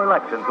national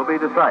elections will be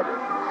decided.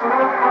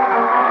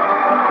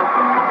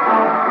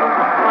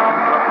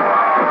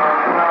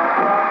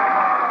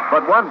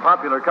 But one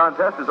popular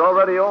contest is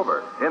already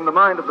over. In the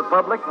mind of the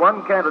public,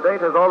 one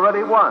candidate has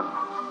already won.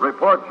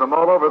 Reports from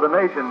all over the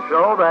nation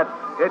show that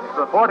it's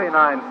the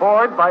 49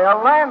 Ford by a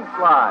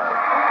landslide.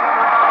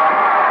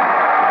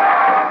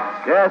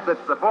 Yes,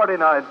 it's the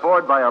 49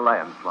 Ford by a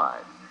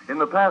landslide. In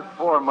the past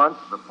 4 months,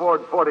 the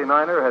Ford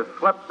 49er has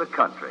swept the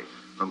country.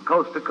 From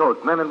coast to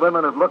coast, men and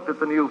women have looked at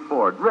the new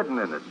Ford, ridden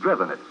in it,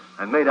 driven it,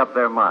 and made up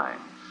their mind.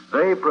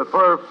 They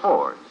prefer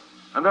Ford.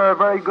 And there are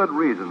very good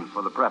reasons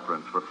for the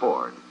preference for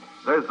Ford.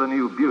 There's the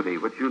new beauty,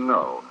 which you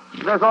know.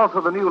 There's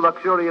also the new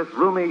luxurious,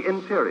 roomy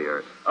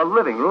interior, a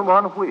living room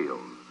on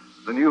wheels.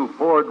 The new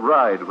Ford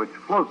Ride, which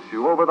floats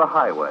you over the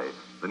highway.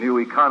 The new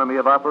economy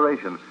of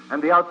operation,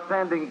 and the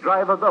outstanding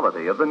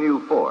drivability of the new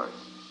Ford.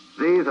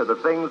 These are the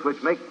things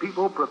which make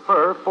people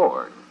prefer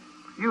Ford.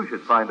 You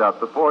should find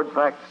out the Ford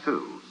facts,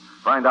 too.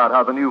 Find out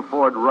how the new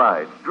Ford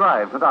rides,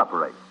 drives, and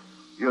operates.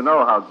 You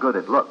know how good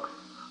it looks.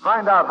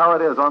 Find out how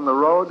it is on the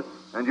road,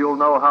 and you'll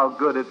know how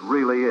good it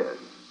really is.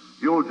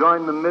 You'll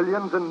join the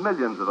millions and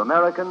millions of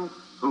Americans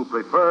who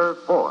prefer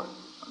Ford.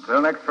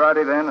 Until next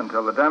Friday, then,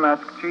 until The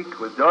Damask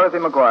Cheek with Dorothy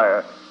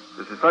McGuire,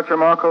 this is Fletcher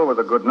Markle with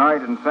a good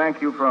night and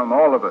thank you from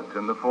all of us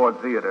in the Ford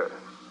Theater.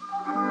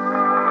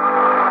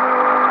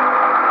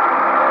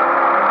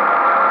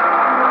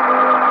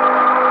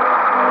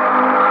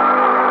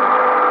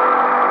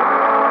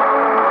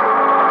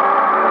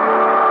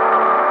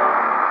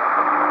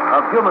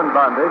 Human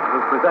Bondage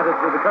was presented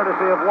through the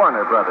courtesy of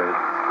Warner Brothers,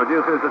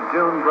 producers of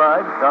June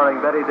Bride, starring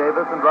Betty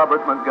Davis and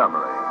Robert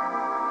Montgomery.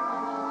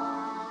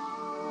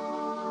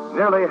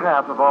 Nearly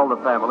half of all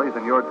the families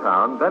in your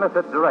town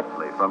benefit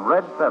directly from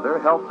Red Feather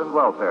Health and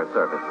Welfare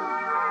Services.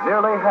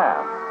 Nearly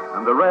half,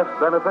 and the rest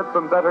benefit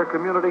from better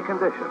community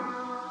conditions.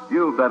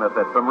 You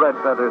benefit from Red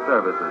Feather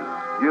Services.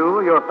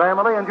 You, your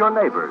family, and your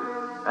neighbors.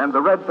 And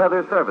the Red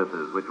Feather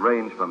Services, which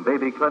range from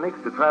baby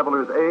clinics to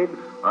traveler's aid,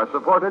 are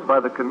supported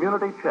by the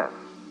Community Chest.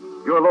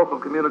 Your local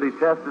community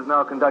chest is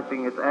now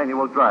conducting its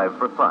annual drive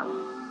for fun.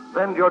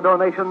 Send your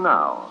donation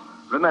now.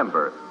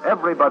 Remember,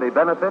 everybody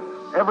benefits,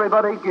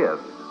 everybody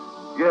gives.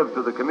 Give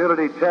to the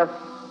community chest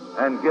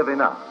and give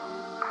enough.